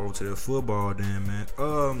hop over to the football, then, man.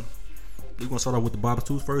 We gonna start off with the Bob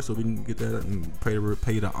Stoops first, so we can get that and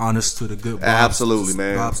pay the honors to the good. Absolutely,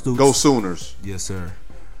 man. Bob Stoops. Go Sooners. Yes, sir.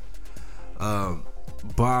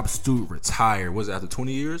 Bob Stoops retired. Was it after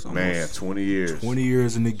 20 years? Almost? Man, 20 years. 20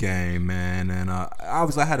 years in the game, man. And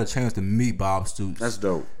obviously I had a chance to meet Bob Stoops. That's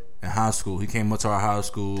dope. In high school. He came up to our high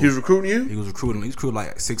school. He was recruiting you? He was recruiting. He recruited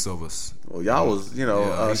like 6 of us. Well, y'all was,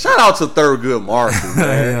 shout out to Thurgood Marshall,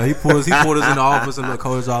 man. Yeah, he pulled us in the office and the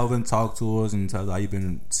coach over and talked to us and told us how he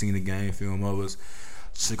been seeing the game film of us.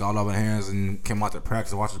 Shook all of our hands and came out to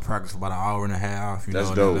practice. Watched the practice for about an hour and a half.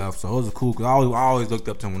 That's dope. Left. So it was cool because I always looked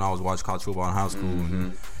up to him when I was watching college football in high school. Mm-hmm.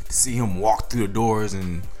 And to see him walk through the doors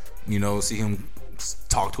and see him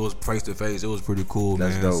talk to us face to face, it was pretty cool,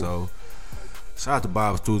 That's man. Dope. So shout out to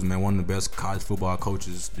Bob Stoops, man. One of the best college football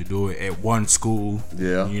coaches to do it at one school.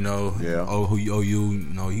 Yeah. OU.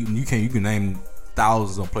 You can name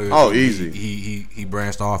thousands of players. Oh, easy. He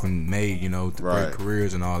branched off and made great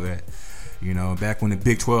careers and all that. Back when the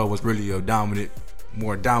Big 12 was really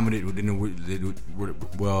more dominant than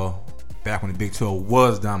back when the Big 12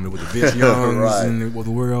 was dominant with the Vince Youngs right. and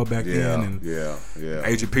the world back then, and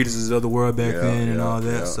Adrian Peterson's of the world back then, and all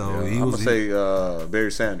that. I'm gonna say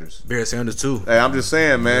Barry Sanders. Barry Sanders too. Hey, I'm just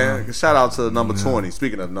saying, man. Yeah. Shout out to number 20.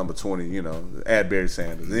 Speaking of number 20, add Barry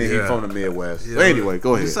Sanders. He's from the Midwest. Yeah. So anyway,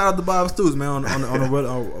 go ahead. Shout out to Bob Stoops, man, on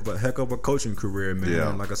a heck of a coaching career, man. Yeah.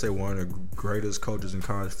 Like I said, one of the greatest coaches in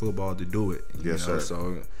college football to do it. Yes, sir.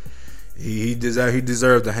 So he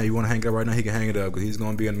deserves to hang. You want to hang it up right now? He can hang it up because he's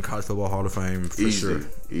going to be in the College Football Hall of Fame for sure.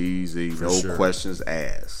 Easy, no questions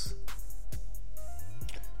asked.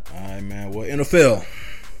 All right, man. Well, NFL.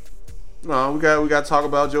 No, we got to talk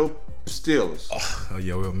about Joe Steelers. Oh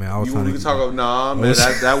yeah, well, man. I was trying to talk about. Nah, man.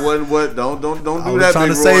 That wasn't what. Don't do that. I was trying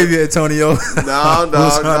to save you, Antonio. No,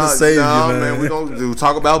 man. We're gonna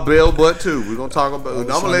talk about Bell Butt too. We're gonna talk about. I'm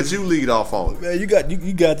gonna let you lead off on it. Man, you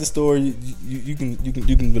got the story. You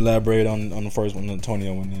can elaborate on the first one,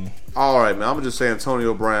 Antonio one. Then. All right, man. I'm gonna just say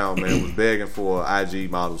Antonio Brown, man, was begging for an IG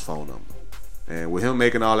model's phone number, and with him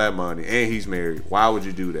making all that money and he's married, why would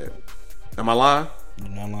you do that? Am I lying? You're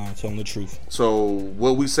not lying. Tell them the truth. So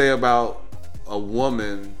what we say about a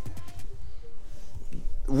woman,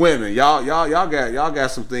 women, y'all got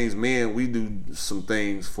some things. Men, we do some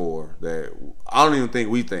things for that. I don't even think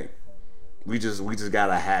we think. We just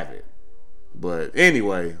gotta have it. But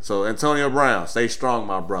anyway, so Antonio Brown, stay strong,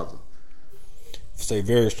 my brother. Stay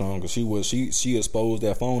very strong, because she exposed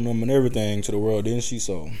that phone number and everything to the world, didn't she?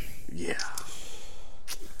 So yeah.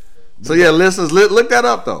 So yeah, listeners, look that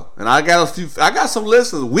up though. And I got some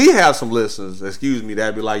listeners. We have some listeners, excuse me,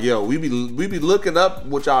 that be like, yo, we be looking up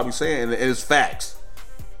what y'all be saying, and it's facts.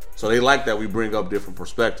 So they like that we bring up different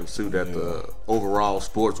perspectives too that the overall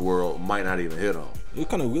sports world might not even hit on. It's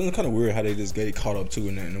kind of weird how they just get caught up too,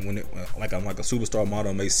 and when like a superstar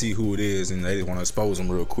model may see who it is, and they just want to expose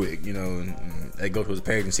them real quick, you know, and they go to his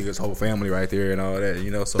page and see his whole family right there and all that,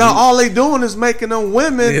 you know. So now all they doing is making them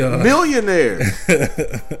women millionaires.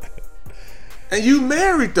 And you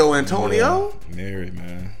married though, Antonio? Yeah, married,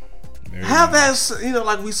 man. Have that, you know,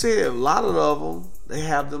 like we said, a lot of them. They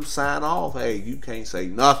have them sign off. Hey, you can't say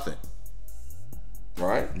nothing,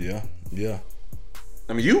 right? Yeah.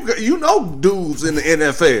 I mean, you know dudes in the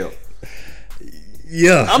NFL.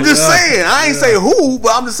 Yeah, I'm just saying. I ain't say who,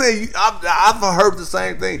 but I'm just saying. I've heard the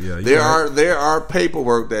same thing. Yeah, there are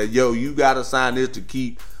paperwork that you got to sign this to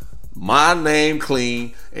keep my name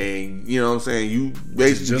clean, and you know what I'm saying. You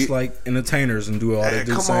basically just like entertainers and do all that.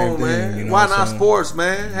 Come same on, thing, man. You know, why not sports,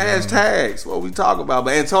 man? Hashtags. What we talk about,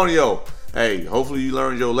 but Antonio. Hey, hopefully you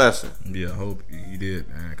learned your lesson. Yeah, I hope you did,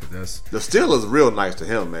 man. Because that's the Steelers real nice to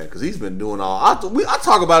him, man. Because he's been doing all. I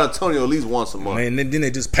talk about Antonio at least once a month. Man, and then they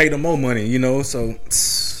just paid him more money, you know. So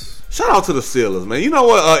shout out to the Steelers, man. You know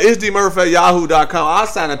what? isdmurph@yahoo.com. I'll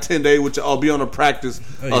sign a 10-day with y'all. I'll be on the practice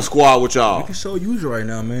squad with y'all. We can show Uzi right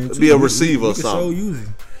now, man. Be a receiver or something. We can show Uzi.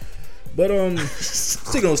 But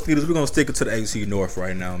sticking on Steelers, we're gonna stick it to the AFC North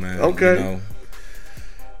right now, man. Okay. You know,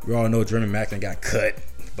 we all know Jeremy Maclin got cut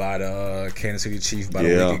by the Kansas City Chiefs about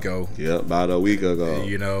a week ago. Yeah, about a week ago.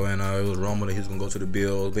 You know, and it was rumored that he was going to go to the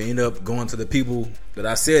Bills. But he ended up going to the people that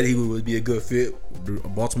I said he would be a good fit, the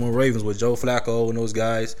Baltimore Ravens with Joe Flacco and those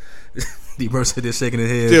guys. D. Mercer is shaking his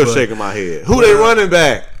head. Still shaking my head. Who they running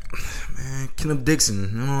back? Man, Kenneth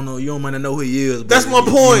Dixon. I don't know. You don't might not know who he is. That's my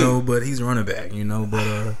point. You know, but he's running back, you know.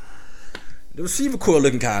 But the receiver core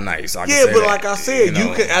looking kind of nice. But like I said,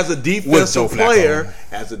 you can as a defensive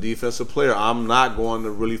player, I'm not going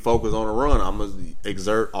to really focus on the run. I'm going to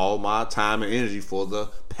exert all my time and energy for the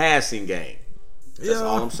passing game. That's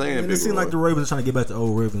all I'm saying. It seems like the Ravens are trying to get back to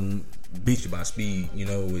old Ravens, beat you by speed. You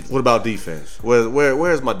know. What about defense?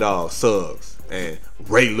 Where's my dog Suggs and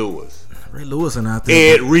Ray Lewis? Ray Lewis is out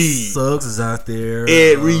there. Ed Reed. Suggs is out there.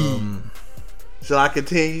 Ed Reed. Shall I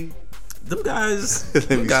continue? Them guys. Let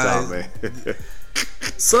me stop, man.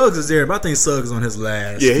 Suggs is there, but I think Suggs is on his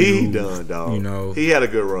last. Yeah, he done, dog. You know, he had a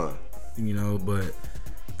good run. You know, but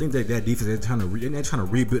I think that defense they're trying to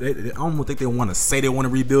rebuild. I don't think they want to say they want to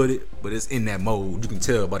rebuild it, but it's in that mode. You can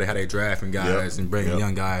tell by how they drafting guys and bringing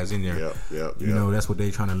young guys in there. You know, that's what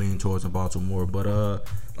they trying to lean towards in Baltimore. But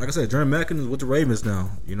like I said, Jeremy Maclin is with the Ravens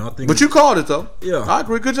now. You know, I think. But you called it though. Yeah, I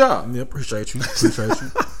agree. Good job. Yeah, appreciate you.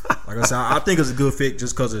 Like I said, I think it's a good fit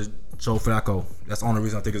just because of Joe Flacco. That's the only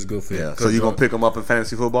reason I think it's a good fit. Yeah. So you gonna pick him up in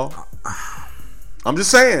fantasy football? I'm just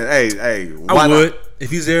saying. Hey. I would if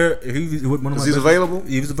he's there. If he's one of my he's available. If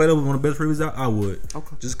he's available, one of the best receivers out, I would.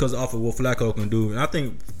 Okay. Just because off of what Flacco can do, and I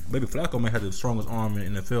think maybe Flacco may have the strongest arm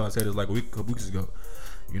in the NFL. I said it like a couple weeks ago.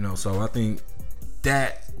 You know, so I think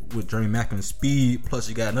that with Jeremy Maclin's speed, plus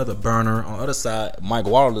you got another burner on the other side, Mike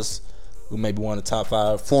Wallace, who may be one of the top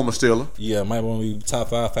 5 former Steeler. Yeah, might want to be top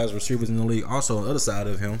 5 fastest receivers in the league. Also on the other side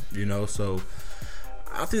of him, you know. So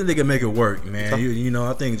I think they can make it work, man. You know,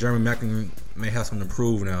 I think Jeremy Maclin may have something to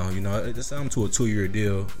prove now. You know, it's down to a 2-year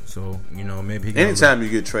deal, so you know maybe he can anytime you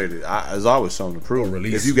get traded, there's always something to prove. Or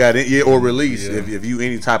release. If you got it, or release. Yeah. If you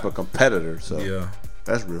any type of competitor, so yeah.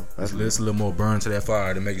 That's real. It's a little more burn to that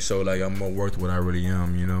fire to make it show like I'm more worth what I really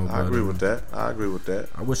am, you know. I agree with that. I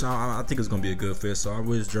think it's gonna be a good fit. So I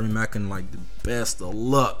wish Jeremy Maclin like the best of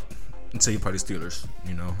luck until you play the Steelers,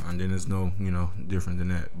 you know. And then there's no, you know, different than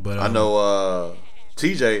that. But I know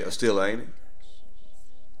TJ is still, ain't he?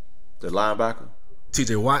 The linebacker.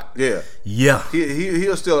 TJ Watt. Yeah.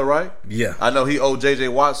 He'll still, right? Yeah. I know he owed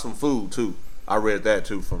JJ Watt some food too. I read that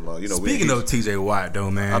too from you know. Speaking of TJ Watt, though,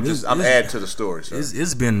 man, I'm adding to the story. So.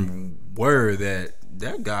 It's been word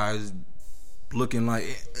that guy's looking like,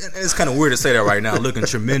 it's kind of weird to say that right now, looking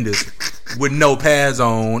tremendous with no pads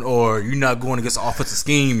on, or you're not going against the offensive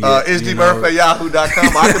scheme yet.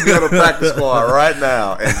 isdmurph@yahoo.com. I could be on the practice squad right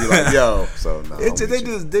now and be like, yo. So no, they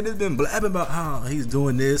just been blabbing about how he's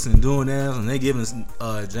doing this and doing that, and they giving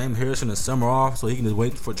James Harrison the summer off so he can just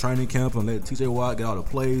wait for training camp and let TJ Watt get all the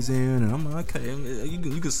plays in. And I'm like, okay,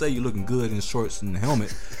 you can say you're looking good in shorts and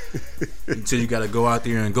helmet until you got to go out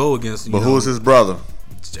there and go against. But who's his brother?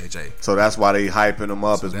 It's JJ. So that's why they hyping him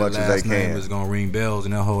up as much as they Last name can. is gonna ring bells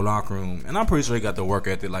in that whole locker room, and I'm pretty sure he got the work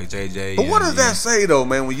ethic like JJ. But what does that say though,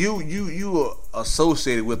 man? When you are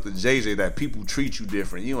associated with the JJ, that people treat you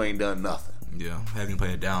different. You ain't done nothing. Yeah, haven't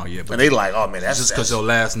played it down yet. But And they like, oh man, that's just because your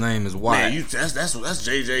last name is White. man, that's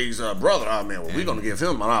JJ's brother. Oh man, well, we're gonna give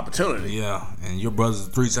him an opportunity. Yeah, and your brother's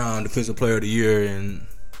a 3-time Defensive Player of the Year, and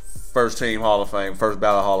First team Hall of Fame, first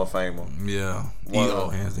ballot Hall of Famer. yeah,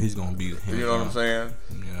 he's gonna be. You know what I'm saying?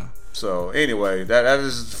 Yeah. So anyway, that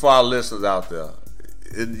is for our listeners out there.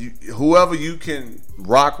 Whoever you can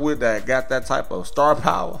rock with that got that type of star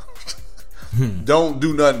power, don't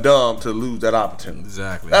do nothing dumb to lose that opportunity.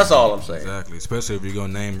 Exactly. That's all I'm saying. Exactly. Especially if you're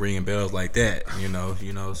gonna name ringing bells like that. You know.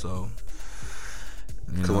 So.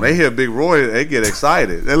 Because when they hear Big Roy, they get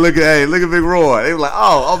excited. They look at Big Roy. They were like,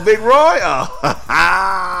 oh, Big Roy? Oh.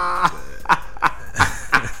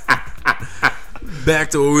 Back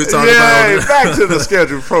to what we were talking about. Back to the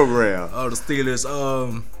scheduled program. Oh, the Steelers.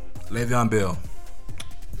 Le'Veon Bell.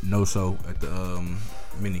 No show at the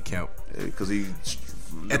mini camp. Because he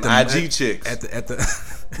At the IG chicks. At the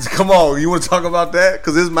Come on, you want to talk about that?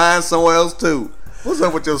 Because his mind's somewhere else too. What's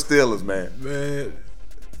up with your Steelers, man? Man,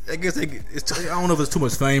 I guess I don't know if it's too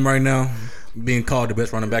much fame right now. Being called the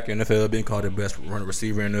best running back in the NFL, being called the best running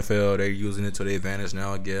receiver in the NFL, they're using it to their advantage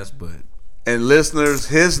now, I guess. But and listeners,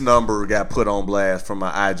 his number got put on blast from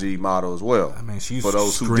my IG model as well. I mean, she's for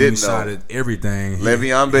those who didn't know, screenshotted everything.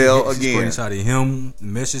 Le'Veon Bell again. Screenshotted him,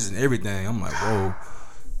 messages and everything. I'm like, whoa,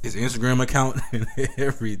 his Instagram account and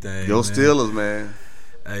everything. Your man. Steelers, man.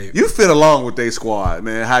 Hey, You fit along with their squad,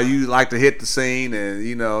 man. How you like to hit the scene,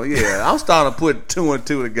 and I'm starting to put 2 and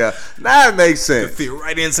 2 together. Now it makes sense. fit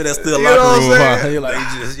right into that still You know locker room. what I'm Huh? saying? You're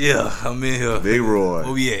like, I'm in here. Big Roy.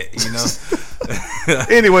 Oh yeah,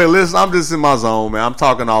 Anyway, listen, I'm just in my zone, man. I'm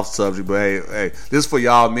talking off subject, but hey, this for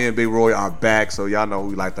y'all. Me and Big Roy are back, so y'all know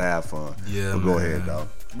we like to have fun. Yeah, so go ahead, dog.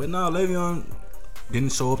 But no, Le'Veon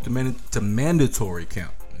didn't show up to mandatory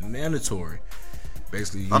camp. Mandatory.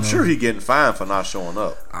 Basically, I'm sure he getting fined for not showing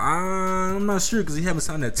up. I'm not sure because he haven't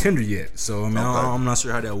signed that tender yet. So I mean, I'm not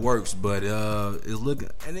sure how that works. But it's looking,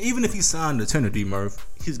 and even if he signed the tender, D Murph,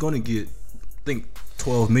 he's going to get, I think,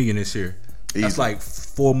 $12 million this year. Easy. That's like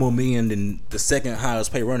 $4 more million than the second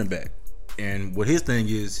highest paid running back. And what his thing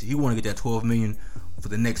is, he want to get that $12 million for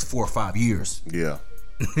the next 4 or 5 years. Yeah.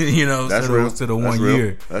 That's real. Instead of 1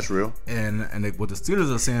 year. That's real. And what the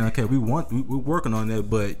Steelers are saying, okay, we're working on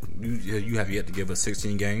that, but you have yet to give us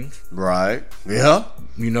 16 games, right? Yeah.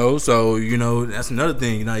 So that's another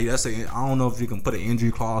thing. That's I don't know if you can put an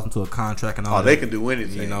injury clause into a contract and all. Oh, they can do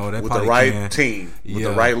anything. That with the right team, with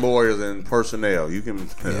the right lawyers and personnel, you can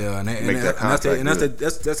make that contract. And that's a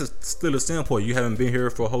Steelers standpoint. You haven't been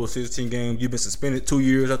here for a whole 16 games. You've been suspended 2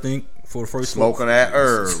 years, I think, for the first smoking that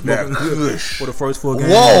herb, that kush for the first 4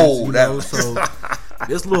 games. Whoa, so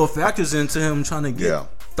this little factors into him trying to get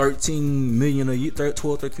 $13 million a year,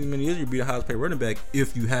 $13 million a year to be the highest paid running back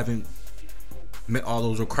if you haven't met all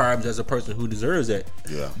those requirements as a person who deserves that.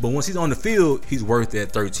 Yeah. But once he's on the field, he's worth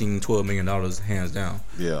that $12 million hands down.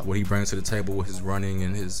 Yeah. What he brings to the table with his running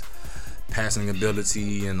and his passing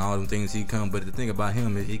ability and all them things he come. But the thing about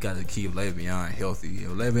him is he got to keep Le'Veon healthy.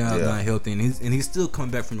 Le'Veon's not healthy, and he's still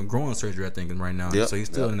coming back from a growing surgery, I think, right now. Yep. So he's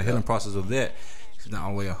still in the healing process of that. He's not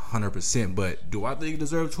all the way 100%, but do I think he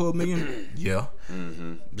deserves $12 million? Yeah,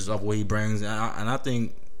 just off what he brings, and I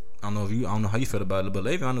think I don't know how you feel about it, but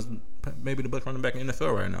Le'Veon is maybe the best running back in the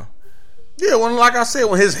NFL right now. Yeah, well, like I said,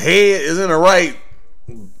 when his head is in the right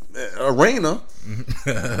arena,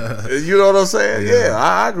 you know what I'm saying? Yeah,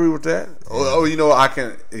 I agree with that.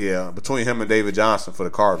 Between him and David Johnson for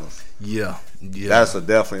the Cardinals. Yeah. That's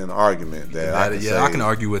definitely an argument that I can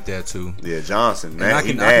argue with that too. Yeah, Johnson, man,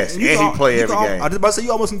 he nasty, and he play every game. I was about to say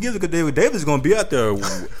you almost can give it because David Davis is going to be out there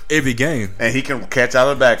every game, and he can catch out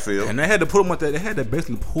of the backfield. And they had to put him out there. They had to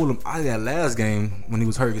basically pull him out of that last game when he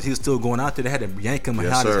was hurt because he was still going out there. They had to yank him and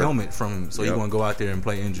hide his helmet from him so he wouldn't go out there and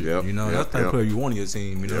play injured. That's the type of player you want on your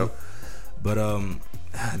team. But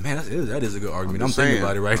man, that is a good argument. I'm thinking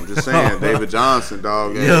about it right now. I'm just saying, David Johnson,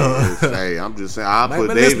 dog. Hey, I'm just saying, I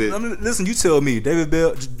put David. Listen, you tell me,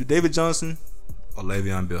 David Johnson or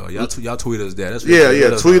Le'Veon Bell. Y'all tweet us that.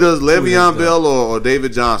 Tweet us Le'Veon Bell or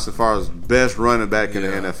David Johnson as far as best running back in the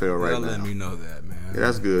NFL right now. Let me know that, man. Yeah,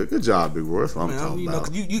 that's good. Good job, Big Roy. That's what I'm talking about.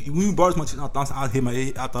 When you brought as much, I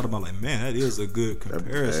thought about like, man, that is a good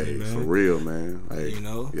comparison, man. For real, man. Hey,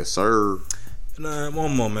 yes, sir. Nah,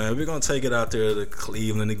 one more, man. We're gonna take it out there to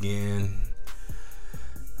Cleveland again.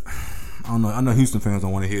 I don't know. I know Houston fans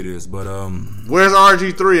don't want to hear this, but where's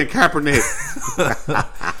RG3 and Kaepernick?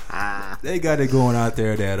 They got it going out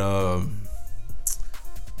there that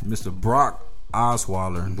Mr. Brock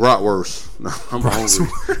Osweiler. Bratwurst. No, I'm hungry.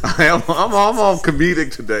 I'm on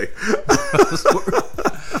comedic today.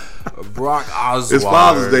 Brock Osweiler. It's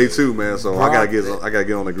Father's Day too, man. So I gotta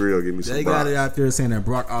get on the grill. Give me some. They got it out there saying that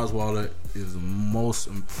Brock Osweiler is the most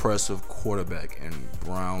impressive quarterback in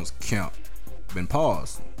Browns camp. Been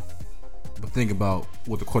paused. But think about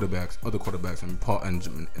what the other quarterbacks in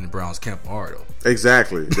the Browns camp are, though.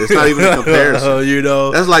 Exactly. It's not even a comparison. You know,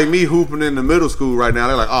 that's like me hooping in the middle school right now.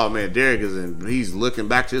 They're like, "Oh man, Derek he's looking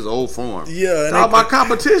back to his old form." Yeah, my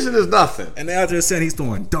competition is nothing. And they out there saying he's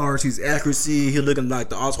throwing darts, he's accuracy, he's looking like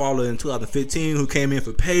the Osweiler in 2015 who came in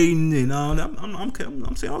for Peyton. And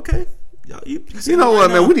I'm saying okay. You know what,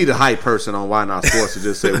 man? We need a hype person on Why Not Sports to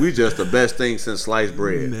just say we just the best thing since sliced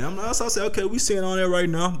bread. Man, I say, okay, we seeing on there right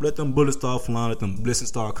now. Let them bullets start flying. Let them blitzing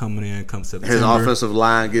start coming in. Come September. His offensive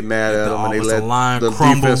line get mad at him, and they let the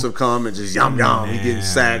defensive come and just yum. He getting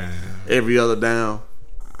sacked every other down.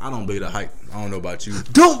 I don't believe the hype. I don't know about you.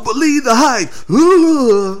 Don't believe the hype.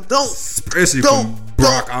 Especially from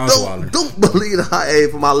Brock Osweiler. Don't believe the hype. Hey,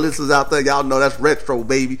 for my listeners out there, y'all know that's retro,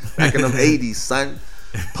 baby. Back in them 80s, son.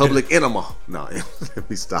 Public Enema. No, let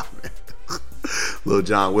me stop, man. Little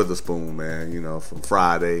John Witherspoon, man, you know, from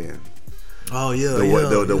Friday and the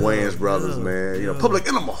Wayans brothers, man. You know, Public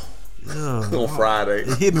Enema. On Friday.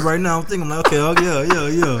 It hit me right now. I'm thinking like, okay,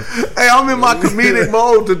 yeah. Hey, I'm in my comedic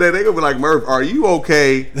mode today. They gonna be like, Murph, are you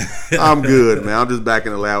okay? I'm good, man. I'm just back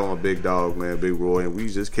in the lab with my big dog, man, Big Roy, and we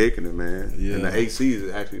just kicking it, man. Yeah. And the AC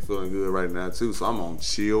is actually feeling good right now too, so I'm on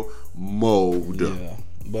chill mode. Yeah,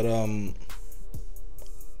 but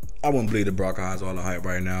I wouldn't believe the Brock Osweiler hype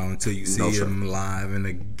right now until you see him live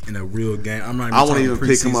in a real game. I'm not even I won't even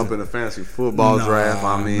pick him up in a fantasy football draft.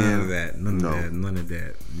 I mean, none of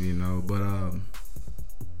that. You know, but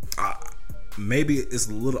maybe it's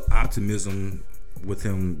a little optimism with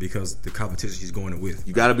him because the competition he's going with.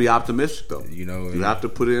 You got to be optimistic though. You know, you have to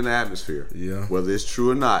put it in the atmosphere. Yeah, whether it's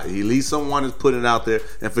true or not, at least someone is putting it out there,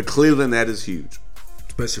 and for Cleveland, that is huge.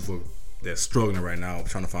 Especially for they're struggling right now,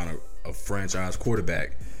 trying to find a franchise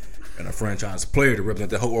quarterback. And a franchise player to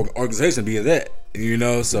represent the whole organization, be that, you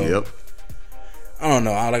know. So yep. I don't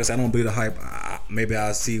know. Like I said, I don't believe the hype. Maybe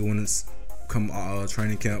I'll see when it's come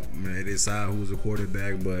training camp. They decide who's the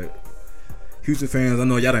quarterback. But Houston fans, I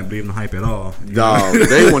know y'all didn't believe in the hype at all. No,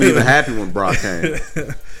 they weren't even happy when Brock came.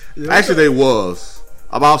 Actually, they was.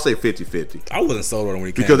 I'll say 50-50. I wasn't sold on when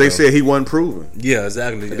he came because they said he wasn't proven. Yeah,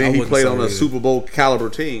 exactly. And then he played on a Super Bowl caliber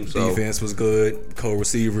team. So defense was good.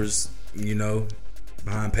 Co-receivers, you know.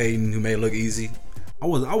 Behind Peyton, who made it look easy. I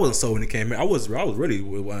wasn't sold when he came here. I was ready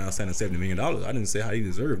when I was saying $70 million. I didn't say how he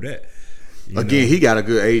deserved that. Again, he got a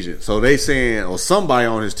good agent. So they saying, or somebody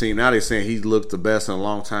on his team, now they saying he looked the best in a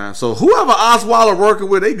long time. So whoever Osweiler working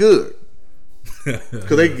with, they good.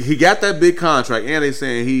 Because he got that big contract, and they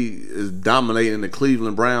saying he is dominating the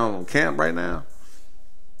Cleveland Brown camp right now.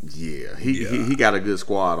 Yeah, he got a good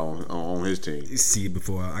squad on his team. See it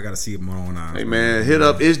before I gotta see it more on eyes. Hey man, hit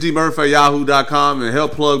up ishdmurphy@yahoo.com and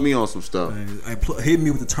help plug me on some stuff. Hit me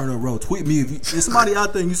with the turn up roll. Tweet me if there's somebody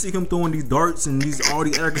out there and you see him throwing these darts and all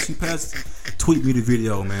the accuracy passes. Tweet me the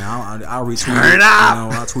video, man. I'll retweet turn it up. You know,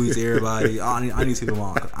 I'll tweet to everybody. I need to see them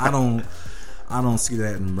all. I don't see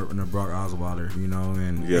that in the Brock Osweiler, you know.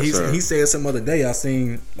 And he said some other day I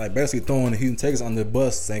seen like basically throwing the Houston Texans on the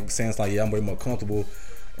bus, saying it's like, yeah, I'm way more comfortable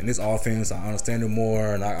in this offense. I understand it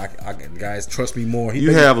more, and I guys trust me more.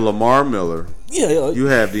 You have Lamar Miller. Yeah. You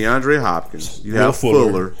have DeAndre Hopkins. You have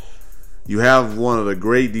Fuller. You have one of the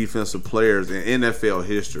great defensive players in NFL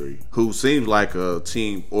history who seems like a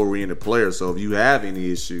team-oriented player. So if you have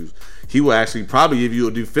any issues, he will actually probably give you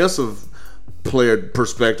a defensive player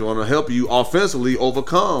perspective on to help you offensively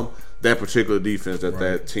overcome that particular defense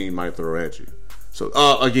that team might throw at you. So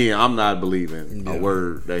again, I'm not believing a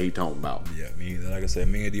word that he talking about. Yeah, like I said,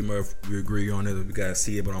 me and D Murph, we agree on it. We gotta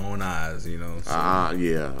see it with our own eyes, you know. So.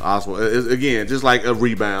 Yeah. Also, again, just like a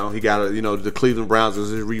rebound, he got the Cleveland Browns is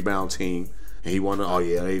his rebound team, and he wanted.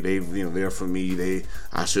 They're for me.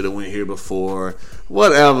 I should have went here before.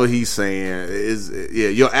 Whatever he's saying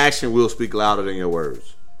your action will speak louder than your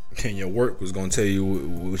words. And your work was gonna tell you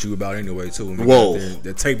what you about anyway too. Whoa,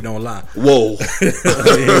 the tape don't lie. Whoa,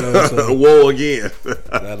 whoa again.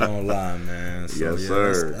 That don't lie, man. So, yes,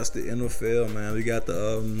 sir. That's the NFL, man. We got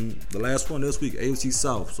the last one this week, AFC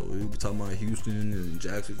South. So we'll be talking about Houston and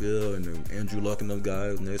Jacksonville and Andrew Luck and those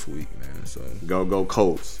guys next week, man. So go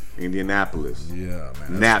Colts, Indianapolis. Yeah,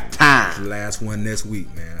 man. Nap time. The last one next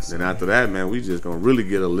week, man. So, and after that, man, we just gonna really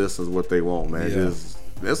get a list of what they want, man. Yeah.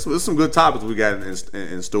 There's some good topics we got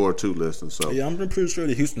in store too, listeners. So yeah, I'm pretty sure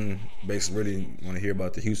the Houston base really want to hear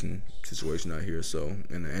about the Houston situation out here. So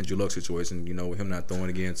and the Andrew Luck situation, with him not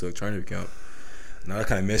throwing again to a training camp. Now that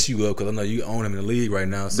kind of mess you up because I know you own him in the league right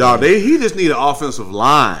now. So. Dog, he just need an offensive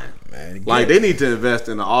line. Man, like they need to invest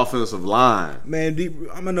in the offensive line. Man,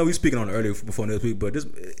 I know we speaking on it earlier before this week, but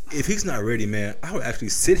if he's not ready, man, I would actually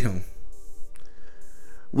sit him.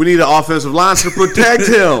 We need an offensive line to protect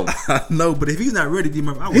him. No, but if he's not ready, D.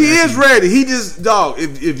 Murphy, he is ready. He just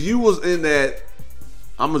if you was in that,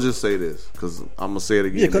 I'm gonna just say this because I'm gonna say it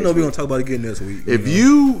again. Yeah, because we're gonna talk about it again this week. If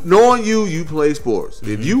you knowing you play sports.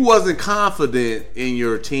 Mm-hmm. If you wasn't confident in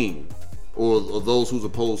your team or those who's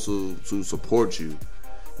supposed to support you,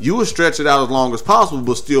 you would stretch it out as long as possible,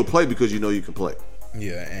 but still play because you know you can play.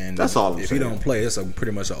 Yeah, and that's all I'm saying. If you don't play, it's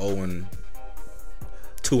pretty much an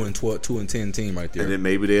 2-10 team right there. And then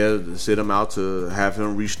maybe they'll sit him out to have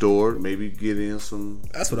him restored. Maybe get in some.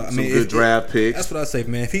 That's what I mean. Some good draft picks. That's what I say,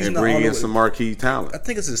 man. If he's and not bring in some marquee talent. I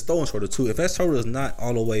think it's his throwing shoulder too. If that shoulder is not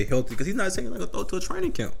all the way healthy, because he's not saying like a throw to a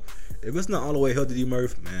training camp. If it's not all the way healthy, D.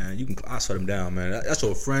 Murph, man, I shut him down, man. That's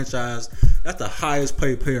your franchise. That's the highest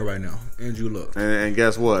paid player right now, Andrew Luck. And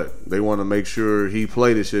guess what? They want to make sure he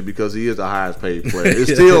play this shit because he is the highest paid player. It's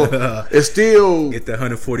still get that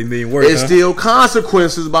 $140 million work. It's still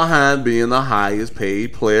consequences behind being the highest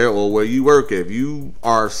paid player or where you work at. If you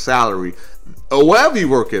are salary or wherever you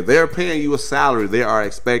work at, they're paying you a salary. They are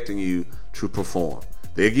expecting you to perform.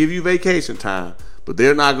 They give you vacation time. But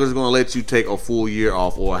they're not just going to let you take a full year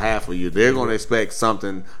off or a half a year. They're going to expect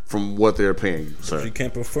something from what they're paying you, sir. You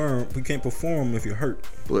can't perform. You can't perform if you're hurt.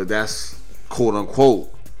 But that's quote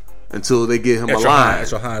unquote until they get him a line.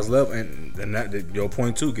 That's your highest level, and that your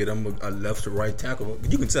point too. Get him a left to right tackle.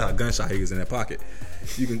 You can tell how gunshot he is in that pocket.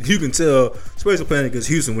 You can tell, especially playing against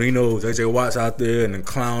Houston when he knows AJ Watt's out there and then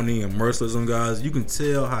Clowney and Merciless and guys. You can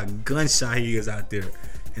tell how gunshot he is out there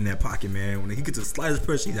in that pocket, man. When he gets the slightest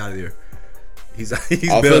pressure, he's out of there. He's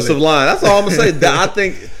offensive line. That's all I'm gonna say. I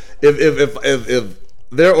think if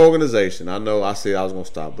their organization, I know I said I was gonna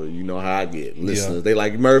stop, but you know how I get listeners. Yeah. They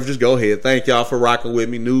like Murph. Just go ahead. Thank y'all for rocking with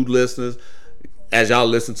me, new listeners. As y'all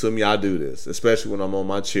listen to me, I do this, especially when I'm on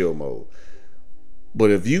my chill mode.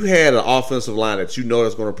 But if you had an offensive line that you know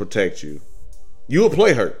that's gonna protect you, you would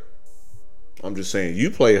play hurt. I'm just saying you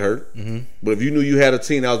play hurt. Mm-hmm. But if you knew you had a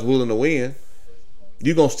team that was willing to win,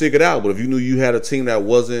 you're gonna stick it out. But if you knew you had a team that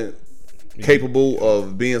wasn't capable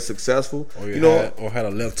of being successful, or had a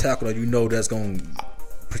left tackle that you know that's gonna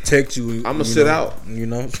protect you. I'm gonna sit out. You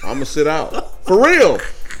know, I'm gonna sit out for real,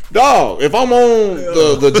 dog. If I'm on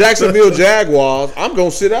the Jacksonville Jaguars, I'm gonna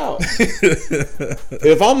sit out.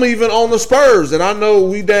 If I'm even on the Spurs and I know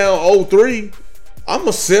we down 0-3, I'm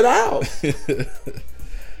gonna sit out.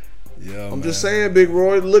 Yeah, I'm just saying, Big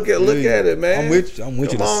Roy. Look at it, man. I'm with you. I'm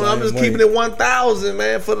just keeping it 1,000,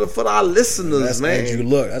 man, for our listeners, that's man. Andrew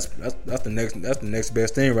Luck. That's the next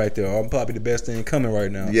best thing right there. I'm probably the best thing coming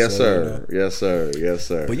right now. Yes, sir. You know. Yes,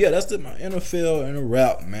 sir. But yeah, that's my NFL and a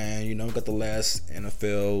wrap, man. You know, got the last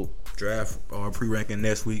NFL draft or pre-ranking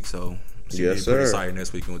next week, so. Yes, sir. Excited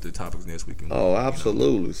next weekend with the topics next weekend. Oh,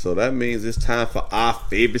 absolutely. You know. So that means it's time for our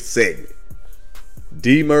favorite segment,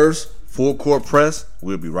 D-Murph's Full Court Press.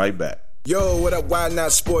 We'll be right back. Yo, what up, Why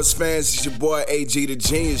Not Sports fans? It's your boy AG, the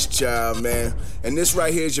Genius Child, man. And this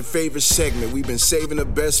right here is your favorite segment. We've been saving the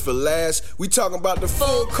best for last. We talking about the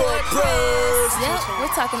Full Court Press. Yep,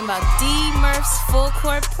 we're talking about D-Murph's Full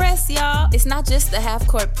Court Press, y'all. It's not just the half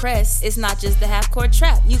court press. It's not just the half court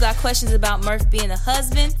trap. You got questions about Murph being a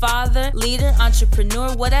husband, father, leader,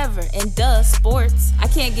 entrepreneur, whatever. And sports. I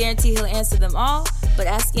can't guarantee he'll answer them all, but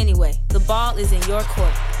ask anyway. The ball is in your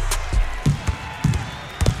court.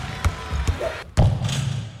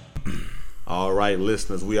 All right,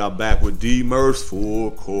 listeners, we are back with D-Murph's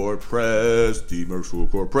Full Court Press. D-Murph's Full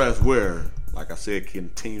Court Press, where, like I said,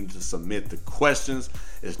 continue to submit the questions.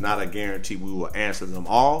 It's not a guarantee we will answer them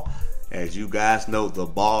all. As you guys know, the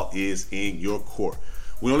ball is in your court.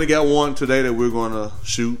 We only got one today that we're going to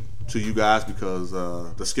shoot to you guys because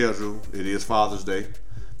the schedule, it is Father's Day,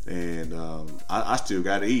 and I still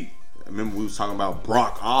got to eat. I remember we was talking about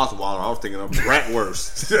Brock Osweiler. I was thinking of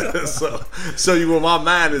bratwurst. so you where my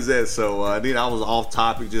mind is at. So then I was off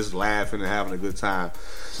topic, just laughing and having a good time.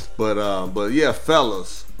 But yeah,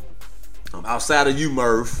 fellas, outside of you,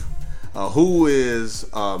 Murph, who is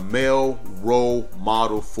a male role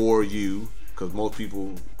model for you? Because most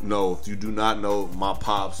people know. If you do not know, my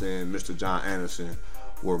pops and Mr. John Anderson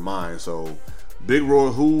were mine. So, Big Roy,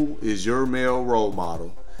 who is your male role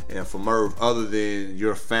model? And for Murph, other than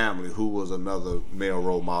your family, who was another male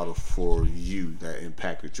role model for you that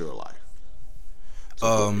impacted your life?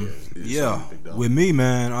 So with me,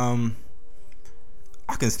 man,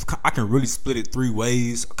 I can really split it three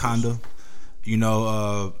ways, kinda. You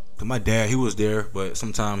know, my dad, he was there, but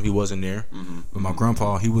sometimes he wasn't there. Mm-hmm. But my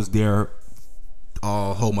grandpa, he was there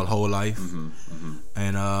my whole life,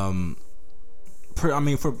 and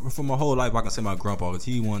for my whole life, I can say my grandpa, because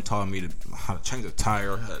he one taught me how to change a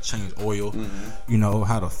tire, how to change oil, you know,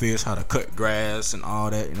 how to fish, how to cut grass, and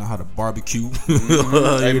all that. You know, how to barbecue.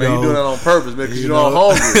 Hey man, you doing that on purpose, man, because you're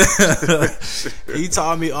all hungry. He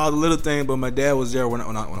taught me all the little things, but my dad was there when I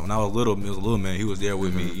was little. He was a little man. He was there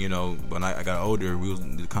with me, you know. When I got older, we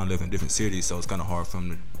kind of lived in different cities, so it's kind of hard for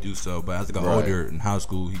him to do so. But as I got older in high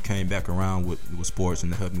school, he came back around with sports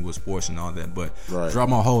and helped me with sports and all that. But throughout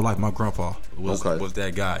my whole life, my grandpa was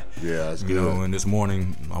that guy. Yeah, that's good. You know, and this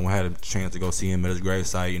morning I had a chance to go see him at his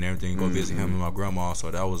gravesite and everything, go visit him and my grandma.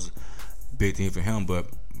 So that was a big thing for him. But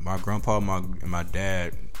my grandpa, and my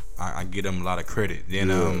dad, I give them a lot of credit. Then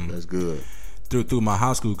that's good. Through my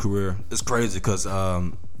high school career, it's crazy because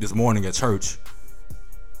this morning at church,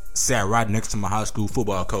 sat right next to my high school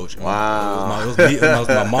football coach. Wow. It was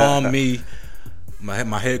my mom, me,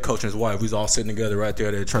 my head coach and his wife. We was all sitting together right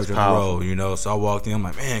there at church on the road, you know. So I walked in, I'm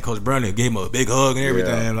like, man, Coach Brandon, gave him a big hug and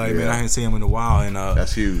everything. Man, I hadn't seen him in a while. And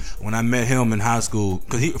that's huge. When I met him in high school,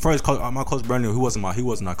 because my Coach Brandon, he wasn't our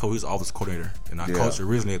coach, he was our office coordinator. And our coach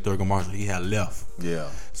originally at Thurgood Marshall, he had left. Yeah.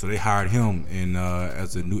 So they hired him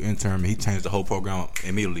as a new intern, and he changed the whole program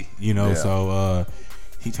immediately, you know. So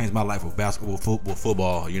he changed my life with basketball,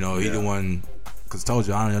 football. You know, he the one. Cause I told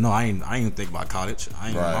you, I ain't think about college.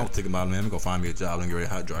 I was thinking about, man, I'm gonna go find me a job and get ready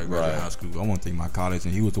to graduate high school. I want to think about college,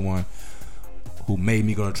 and he was the one who made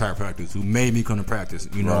me go to track practice, who made me come to practice,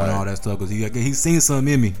 you know, and all that stuff. Cause he seen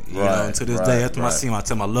something in me, you know. And to this day, after I see him, I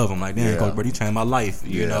tell him I love him. Like, damn, Coach Brady, he changed my life,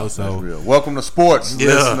 you know. So welcome to sports,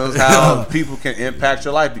 listeners. How people can impact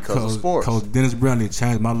your life because of sports. Coach Dennis Brownlee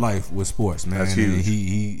changed my life with sports, man. That's huge.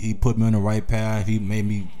 He put me on the right path. He made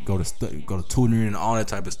me go to tutoring and all that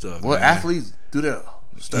type of stuff. Well, athletes do that.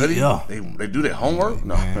 Study? Yeah. They do their homework?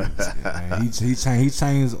 No. Man, he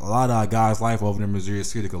changed a lot of our guys' life over in Missouri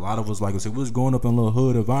City. Cause a lot of us, like I said, we was growing up in little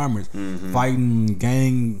hood environments, fighting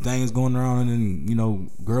gang things going around, and you know,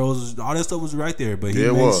 girls, all that stuff was right there. But he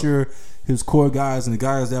made sure his core guys and the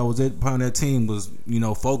guys that was on that team was, you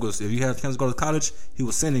know, focused. If he had a chance to go to college, he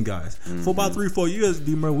was sending guys. For about 3-4 years,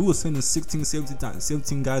 we were sending 16,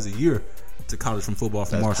 17 guys a year to college from football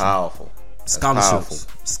from Marshall. Powerful. Scholarships.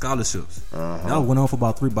 That went on for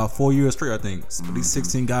about 4 years straight, I think. These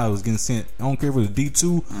 16 guys was getting sent. I don't care if it was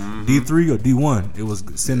D2, D3, or D1. It was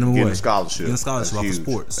sending them away. Getting scholarship off of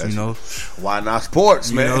sports. That's you know, why not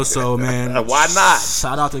sports, man? You know, so man, why not?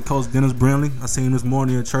 Shout out to Coach Dennis Brownlee. I seen him this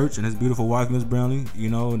morning at church, and his beautiful wife, Miss Brownlee. You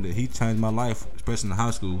know, and he changed my life, especially in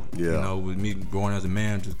high school. Yeah. You know, with me growing as a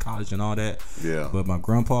man to college and all that. Yeah. But my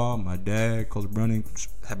grandpa, my dad, Coach Brownlee.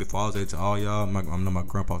 Happy Father's Day to all y'all. I know my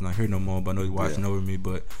grandpa's not here no more, but I know he's watching over me.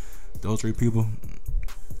 But those 3 people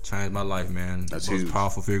changed my life, man. That's most huge.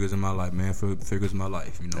 Powerful figures in my life, man. Figures in my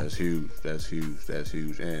life, you know. That's huge.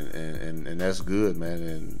 And that's good, man.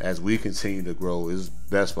 And as we continue to grow, it's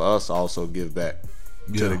best for us to also give back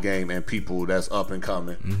to the game and people that's up and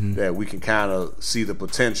coming, that we can kind of see the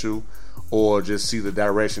potential or just see the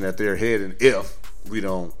direction that they're heading if we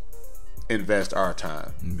don't invest our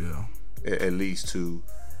time. Yeah. At least to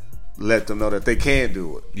let them know that they can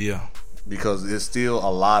do it. Yeah. Because there's still a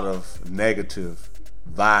lot of negative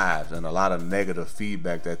vibes and a lot of negative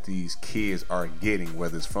feedback that these kids are getting,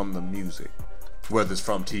 whether it's from the music, whether it's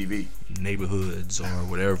from TV, neighborhoods, or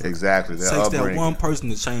whatever. Exactly. It takes that one person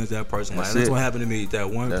to change that person. That's what happened to me. That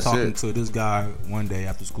one talking to this guy one day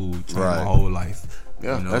after school changed my whole life.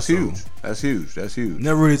 Yeah, you know, that's huge. That's huge.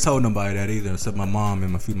 Never really told nobody that either, except my mom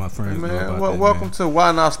and my friends. Man, know about welcome to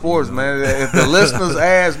Why Not Sports, man. If the listeners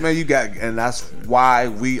ask, man, you got, and that's why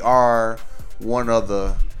we are one of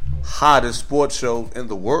the hottest sports shows in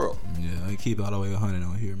the world. Yeah, I keep it all the way 100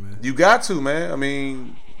 on here, man. You got to, man. I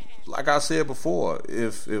mean, like I said before,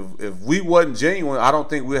 if we wasn't genuine, I don't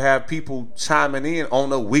think we'd have people chiming in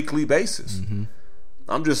on a weekly basis.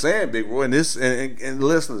 I'm just saying, Big Roy, and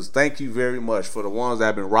listeners, thank you very much for the ones that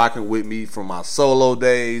have been rocking with me from my solo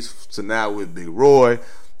days to now with Big Roy.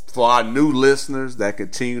 For our new listeners that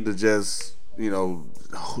continue to just, you know,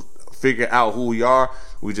 figure out who we are,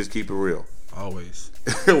 we just keep it real. Always.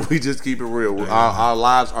 We just keep it real. Our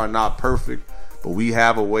lives are not perfect, but we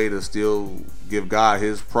have a way to still give God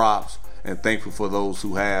his props and thankful for those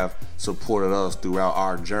who have supported us throughout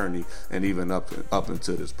our journey and even up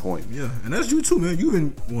until this point. Yeah, and that's you too, man. You've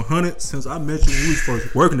been 100 since I met you when we was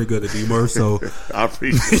first working together, D-Murph. So I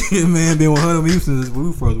appreciate it. Man, been 100 with you since we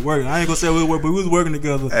were first working. I ain't gonna say we were, but we was working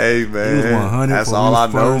together. Hey, man. We was 100. That's all I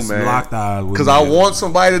know, man. Because I want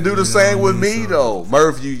somebody to do the same with me, though.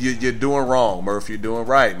 Murph, you're doing wrong. Murph, you're doing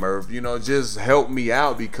right. Murph, you know, just help me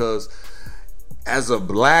out because as a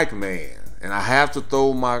black man, and I have to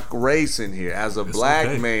throw my race in here. As a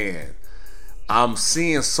black man, I'm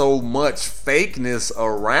seeing so much fakeness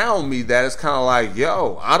around me that it's kind of like,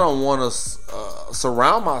 yo, I don't want to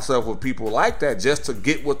surround myself with people like that just to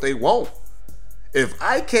get what they want. If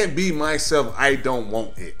I can't be myself, I don't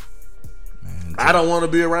want it. Man, I don't want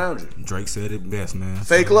to be around you. Drake said it best, man.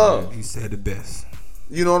 Fake love. He said it best.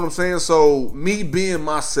 You know what I'm saying? So me being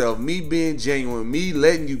myself, me being genuine, me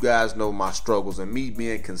letting you guys know my struggles, and me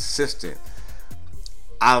being consistent,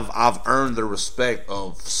 I've earned the respect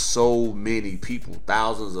of so many people,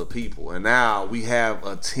 thousands of people. And now we have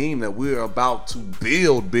a team that we're about to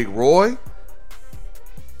build, Big Roy.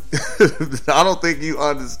 I don't think you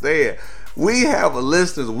understand. We have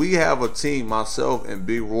listeners, we have a team, myself and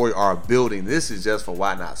Big Roy are building. This is just for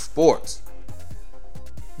Why Not Sports.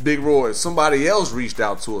 Big Roy, somebody else reached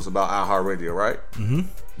out to us about iHeartRadio, right? Mm-hmm.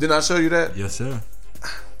 Didn't I show you that? Yes, sir.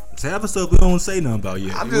 Half the stuff we don't say nothing about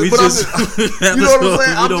yet. You know what I'm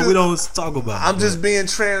saying? We don't talk about. I'm just being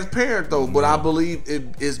transparent though, but I believe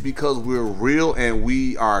it's because we're real and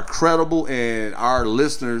we are credible, and our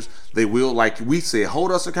listeners, they will, like we said,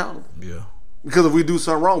 hold us accountable. Yeah. Because if we do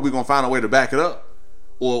something wrong, we're gonna find a way to back it up,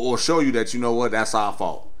 or show you that, you know what, that's our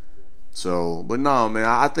fault. So, but no, man,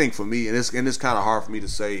 I think for me, and it's kind of hard for me to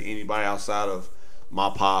say anybody outside of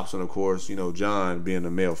my pops, and of course, you know, John being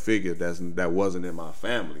a male figure that wasn't in my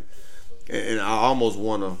family. And I almost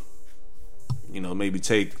want to, you know, maybe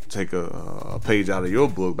take a page out of your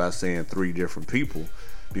book by saying 3 different people,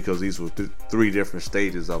 because these were 3 different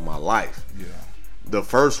stages of my life. Yeah. The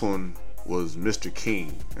first one was Mr.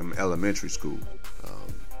 King in elementary school.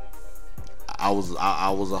 I was a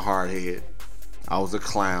hardhead. I was a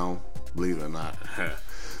clown, believe it or not.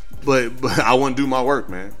 but I wouldn't do my work,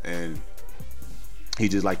 man. And he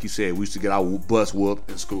just, like you said, we used to get our butts whooped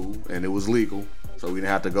in school, and it was legal. So we didn't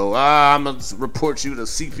have to go, I'm going to report you to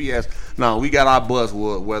CPS. No, we got our butts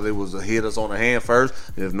whooped, whether it was to hit us on the hand first.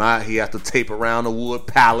 If not, he had to tape around the wood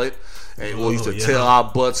pallet. And we used to tear our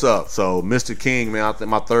butts up. So Mr. King, man, I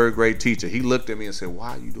think my 3rd grade teacher, he looked at me and said,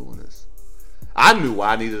 why are you doing this? I knew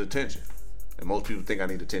why I needed attention. And most people think I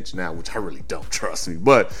need attention now, which I really don't, trust me.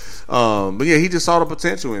 But yeah, he just saw the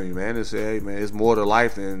potential in me, man, and said, hey, man, it's more to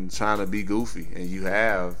life than trying to be goofy. And you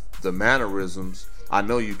have the mannerisms. I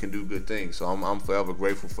know you can do good things. So I'm forever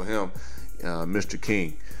grateful for him, Mr.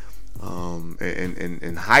 King.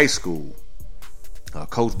 In high school,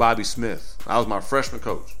 Coach Bobby Smith, I was my freshman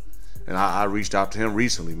coach. And I reached out to him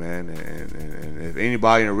recently, man. And if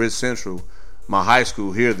anybody in Ridge Central, my high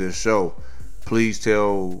school, hear this show, please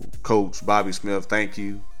tell Coach Bobby Smith thank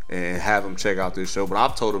you and have him check out this show. But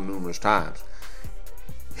I've told him numerous times,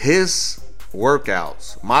 his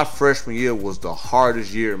workouts, my freshman year was the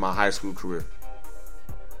hardest year in my high school career.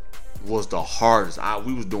 Was the hardest.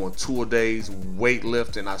 We was doing tour days,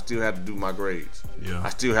 weightlifting. I still had to do my grades. Yeah. I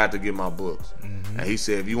still had to get my books. Mm-hmm. And he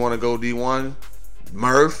said, if you want to go D1,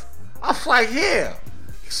 Murph, I was like, yeah.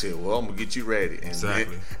 He said, well, I'm going to get you ready. And,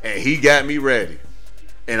 exactly. And he got me ready.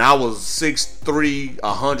 And I was 6'3",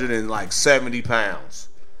 170 pounds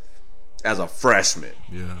as a freshman.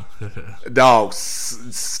 Yeah. Dog,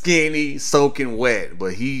 skinny, soaking wet.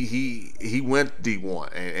 But he went D1.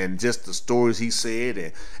 And just the stories he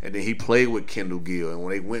said. And then he played with Kendall Gill. And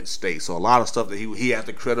when they went state. So a lot of stuff that he had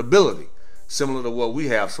the credibility. Similar to what we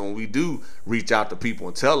have. So when we do reach out to people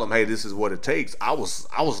and tell them, hey, this is what it takes, I was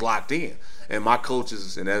locked in. And my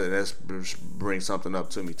coaches, and that brings something up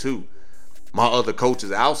to me too, my other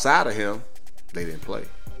coaches outside of him, they didn't play.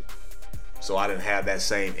 So I didn't have that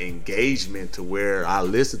same engagement to where I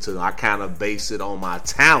listened to them. I kind of based it on my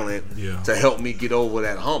talent to help me get over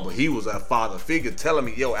that hump. But he was a father figure telling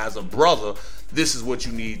me, yo, as a brother, this is what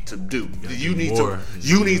you need to do. You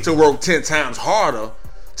need to work 10 times harder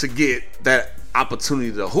to get that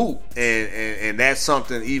opportunity to hoop. And that's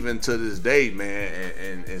something even to this day,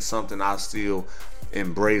 man, and something I still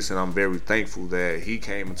embrace, and I'm very thankful that he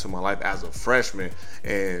came into my life as a freshman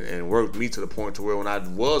and worked me to the point to where when I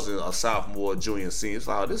was a sophomore, junior, senior, it's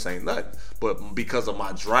like, oh, this ain't nothing. But because of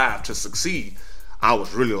my drive to succeed, I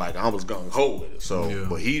was really like, I was gung-ho with it. So,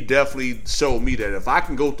 but he definitely showed me that if I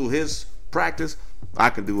can go through his practice,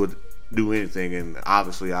 I can do anything. And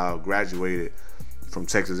obviously, I graduated from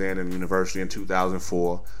Texas A&M University in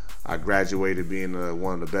 2004. I graduated being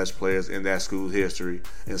one of the best players in that school's history,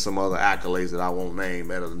 and some other accolades that I won't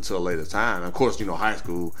name until a later time. Of course, high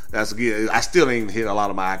school, that's again, I still ain't hit a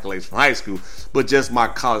lot of my accolades from high school, but just my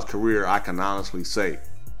college career, I can honestly say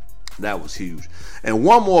that was huge. And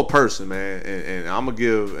one more person, man, and I'm going to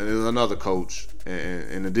give, and there's another coach,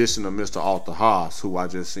 and in addition to Mr. Arthur Haas, who I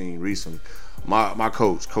just seen recently, my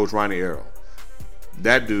coach, Coach Ronnie Arrow.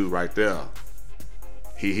 That dude right there,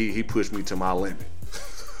 he pushed me to my limit.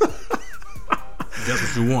 That's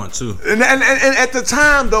what you want too. And at the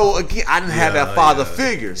time though, again, I didn't have that father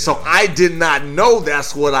figure, so I did not know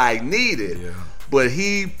that's what I needed. Yeah. But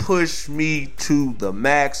he pushed me to the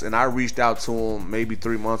max, and I reached out to him maybe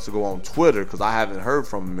 3 months ago on Twitter because I haven't heard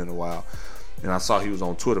from him in a while. And I saw he was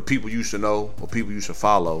on Twitter. People you should know or people you should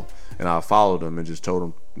follow. And I followed him and just told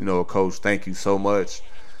him, you know, Coach, thank you so much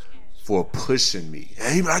for pushing me.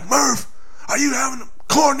 And he be like, Murph, are you having a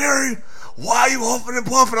coronary? Why are you huffing and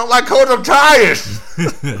puffing? I'm like, Coach, I'm tired.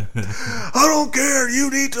 I don't care. You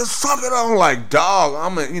need to suck it up. I'm like, dog,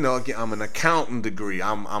 I'm an accounting degree.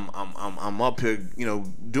 I'm up here, you know,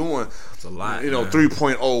 doing it's a lot,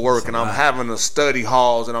 3.0 work, and I'm having a study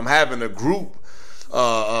halls, and I'm having a group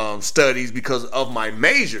studies because of my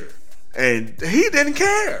major, and he didn't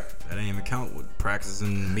care. That ain't even count with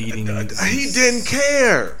practicing, meetings. He didn't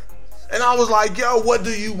care, and I was like, yo, what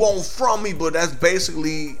do you want from me? But that's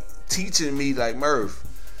basically teaching me, like, Murph,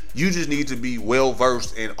 you just need to be well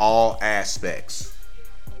versed in all aspects,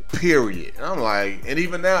 period. And I'm like, and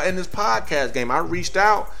even now in this podcast game, I reached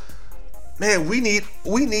out, man, we need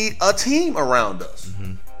a team around us.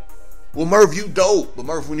 Mm-hmm. Well, Murph, you dope, but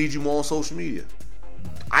Murph, we need you more on social media.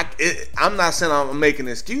 I'm not saying I'm making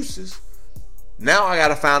excuses. Now I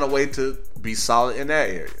gotta find a way to be solid in that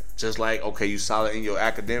area. Just like, okay, you solid in your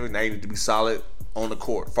academics, now you need to be solid on the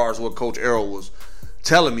court, as far as what Coach Errol was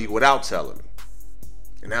telling me without telling me.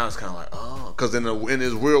 And now it's kind of like, oh, because in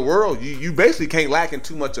this real world, you basically can't lack in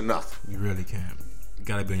too much of nothing. You really can't. You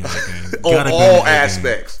gotta be in your A game. On all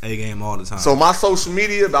aspects. A game all the time. So my social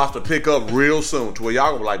media about to pick up real soon to where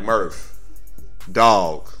y'all gonna be like, Murph,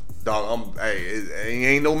 dog, it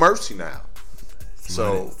ain't no mercy now.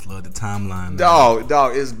 Flood the timeline.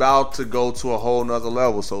 Dog, it's about to go to a whole nother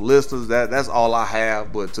level. So listeners, that's all I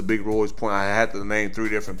have. But to Big Roy's point, I had to name 3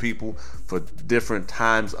 different people for different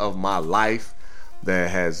times of my life that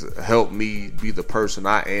has helped me be the person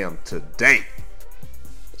I am today.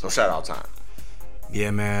 So shout out time.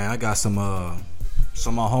 Yeah, man, I got some of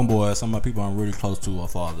my homeboys, some of my people I'm really close to are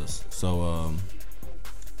fathers. So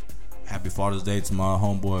happy Father's Day to my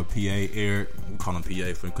homeboy PA Eric. We call him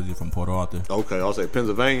PA because he's from Port Arthur. Okay, I'll say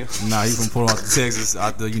Pennsylvania. Nah, he's from Port Arthur, Texas.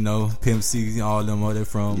 Out there, Pimp C, all them are there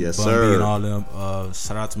from. Yes, Bun sir. B and all them.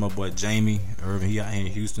 Shout out to my boy Jamie Irvin. He out here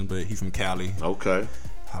in Houston, but he from Cali. Okay.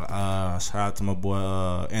 Shout out to my boy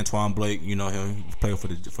Antoine Blake. You know him. He played for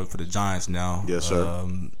the Giants now. Yes, sir.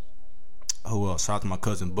 Who else? Shout out to my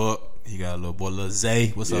cousin Buck. He got a little boy, Lil Zay.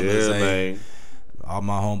 What's up, Lil Zay? Man. All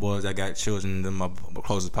my homeboys that got children, then my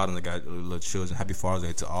closest partners that got little children. Happy Father's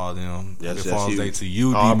Day to all of them. Yes, Happy Father's Day to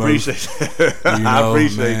you, I appreciate that. I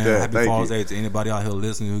appreciate that. Happy Father's Day to anybody out here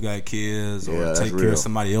listening who got kids or take care of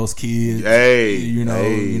somebody else's kids. Hey, you know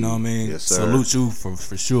what I mean? Yes, sir. Salute you for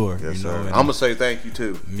sure. Yes, sir. And I'm gonna say thank you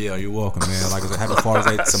too. Yeah, you're welcome, man. Like I said, happy Father's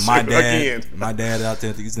Day to my dad. Again. My dad out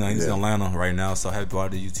there, he's in Atlanta right now. So happy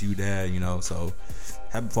Father's Day to you, Dad. So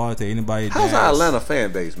happy Father's Day to anybody. How's our Atlanta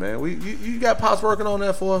fan base, man? You got Pops working on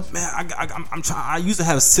that for us? Man, I'm trying. I used to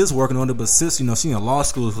have Sis working on it, but Sis, she in law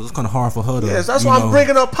school, so it's kind of hard for her to. Yes, that's why I'm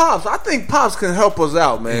bringing up Pops. I think Pops can help us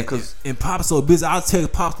out, man. And Pops so busy. I'll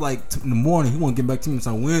text Pops like in the morning. He won't get back to me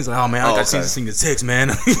on Wednesday. Oh man, I got to see the text, man.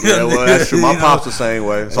 Yeah, well that's true. My Pops the same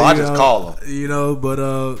way, so I just call him.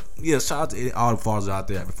 But yeah, shout out to all the fathers out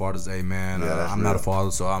there. Happy Father's Day, man. Yeah, I'm not a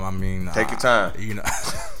father, so I mean, take your time.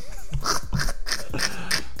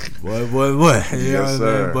 What? Yes,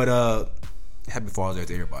 sir. Man? But happy Father's Day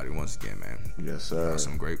to everybody once again, man. Yes, sir.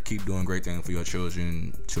 Keep doing great things for your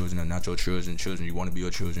children are not your children you want to be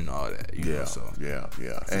your children, all that. Yeah.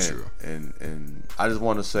 For sure. And I just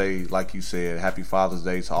want to say, like you said, happy Father's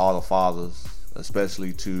Day to all the fathers,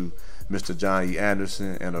 especially to Mr. John E.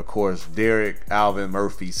 Anderson, and of course Derek Alvin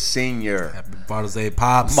Murphy Sr. Happy Father's Day,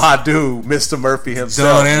 Pops. My dude, Mr. Murphy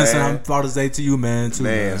himself. John Anderson, happy Father's Day to you, man.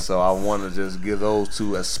 Man, so I want to just give those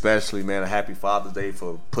two, especially, man, a happy Father's Day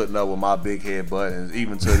for putting up with my big head butt, and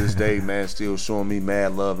even to this day, man, still showing me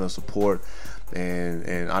mad love and support.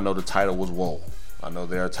 And I know the title was Whoa. I know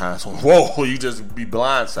there are times when whoa, you just be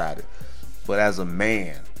blindsided. But as a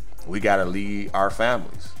man, we got to lead our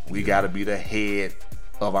families. We got to be the head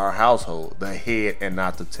of our household, the head and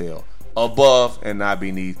not the tail, above and not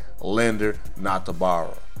beneath, lender, not the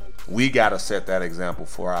borrower. We got to set that example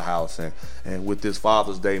for our house. And with this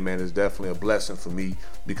Father's Day, man, it's definitely a blessing for me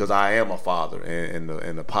because I am a father, and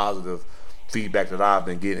the positive feedback that I've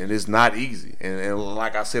been getting, and it's not easy. And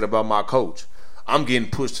like I said about my coach, I'm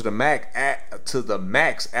getting pushed to the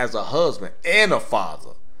max as a husband and a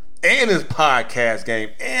father, and his podcast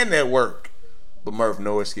game and at work. But Murph,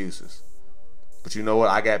 no excuses. But you know what?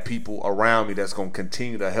 I got people around me that's going to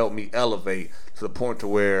continue to help me elevate to the point to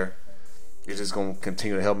where it's just going to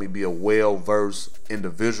continue to help me be a well-versed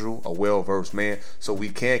individual, a well-versed man, so we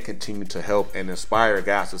can continue to help and inspire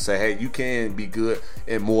guys to say, hey, you can be good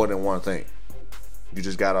in more than one thing. You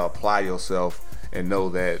just got to apply yourself and know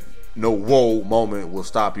that no whoa moment will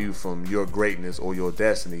stop you from your greatness or your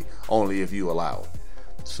destiny, only if you allow it.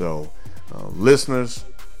 So, listeners,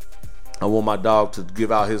 I want my dog to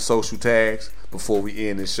give out his social tags before we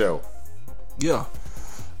end this show. Yeah.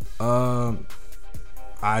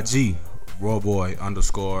 IG,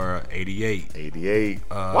 Royboy_88. 88.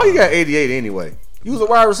 Why you got 88 anyway? You was a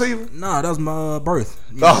wide receiver? Nah, that was my birth.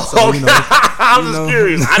 Okay. I'm just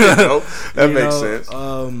curious. I didn't know. That makes sense.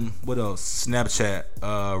 What else? Snapchat,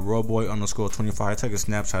 Royboy_25. I take a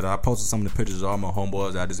Snapchat. I posted some of the pictures of all my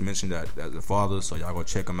homeboys. I just mentioned that as a father, so y'all go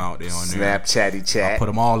check them out. They on there. Snapchatty chat. I put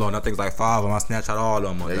them all on. I think it's like 5 on my Snapchat. All of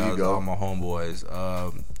them. There you go. All my homeboys.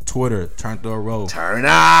 Twitter, Turn Through a Row. Turn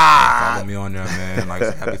up. Follow me on there, man. Like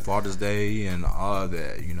Happy Father's Day and all of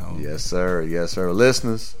that, you know. Yes, sir. Yes, sir.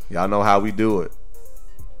 Listeners, y'all know how we do it.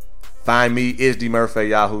 Find me,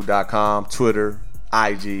 isdmurph@yahoo.com, Twitter,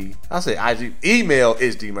 IG. I say IG. Email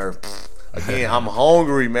isdmurph. Again, I'm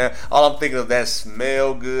hungry, man. All I'm thinking of that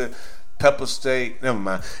smell good. Pepper steak. Never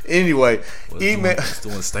mind. Anyway, email.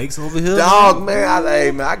 Doing steaks over here? Dog,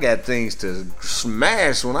 man. I got things to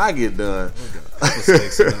smash when I get done.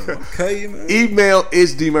 Okay, man. Email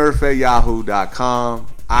isdmurph@yahoo.com.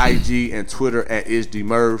 IG and Twitter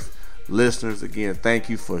 @isdmurph. Listeners, again, thank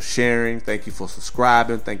you for sharing. Thank you for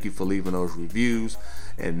subscribing. Thank you for leaving those reviews.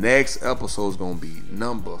 And next episode is going to be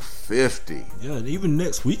number 50. Yeah, and even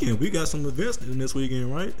next weekend. We got some events this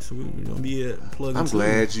weekend, right? So we're going to be at Plug. I'm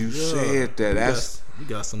glad you said that. We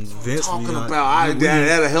got some events.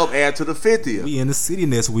 That'll help add to the 50th. We in the city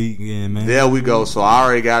next weekend, man. There we go. So I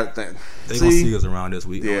already got that. They gonna see us around this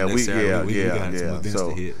week. Yeah, we got some events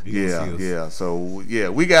to hit. So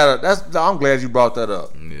we got. I'm glad you brought that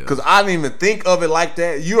up because I didn't even think of it like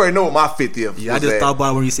that. You already know what my 50th. Yeah, I just thought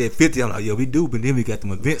about it when you said 50. I'm like, yeah, we do, but then we got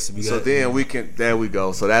them events. We can. There we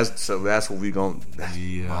go. So that's what we gonna.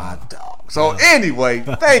 My dog. So anyway,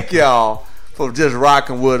 thank y'all for just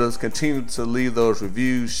rocking with us. Continue to leave those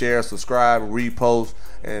reviews, share, subscribe, repost,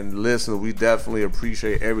 and listen. We definitely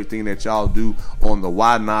appreciate everything that y'all do on the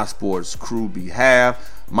Why Not Sports crew behalf,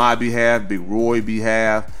 my behalf, Big Roy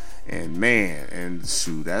behalf, and man, and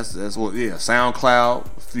shoot, that's what. Yeah,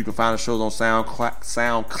 SoundCloud. You can find the shows on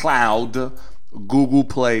SoundCloud, Google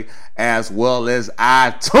Play, as well as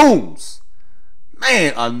iTunes.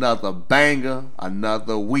 Man, another banger,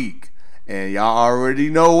 another week. And y'all already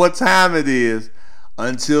know what time it is.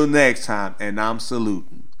 Until next time, and I'm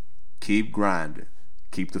saluting. Keep grinding.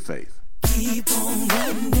 Keep the faith. Keep on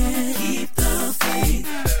grinding. Keep the faith.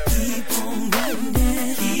 Keep on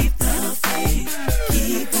grinding. Keep the faith.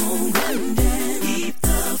 Keep on grinding. Keep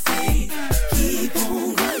the faith. Keep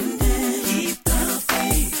on grinding. Keep the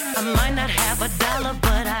faith. I might not have $1,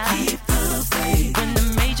 but I keep the faith. When the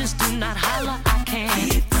majors do not holler, I can't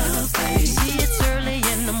keep the faith. See, it's early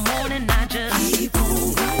in the morning. Keep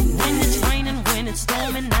on grinding. When it's raining, when it's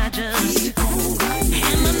storming, I just keep on grinding.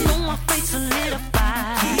 And I know my faith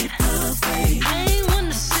solidified. Keep the faith. I ain't one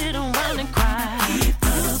to sit around and cry. Keep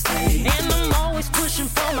the faith. And I'm always pushing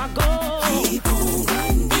for my goal. Keep on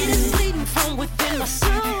grinding. It is bleeding from within my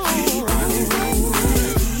soul.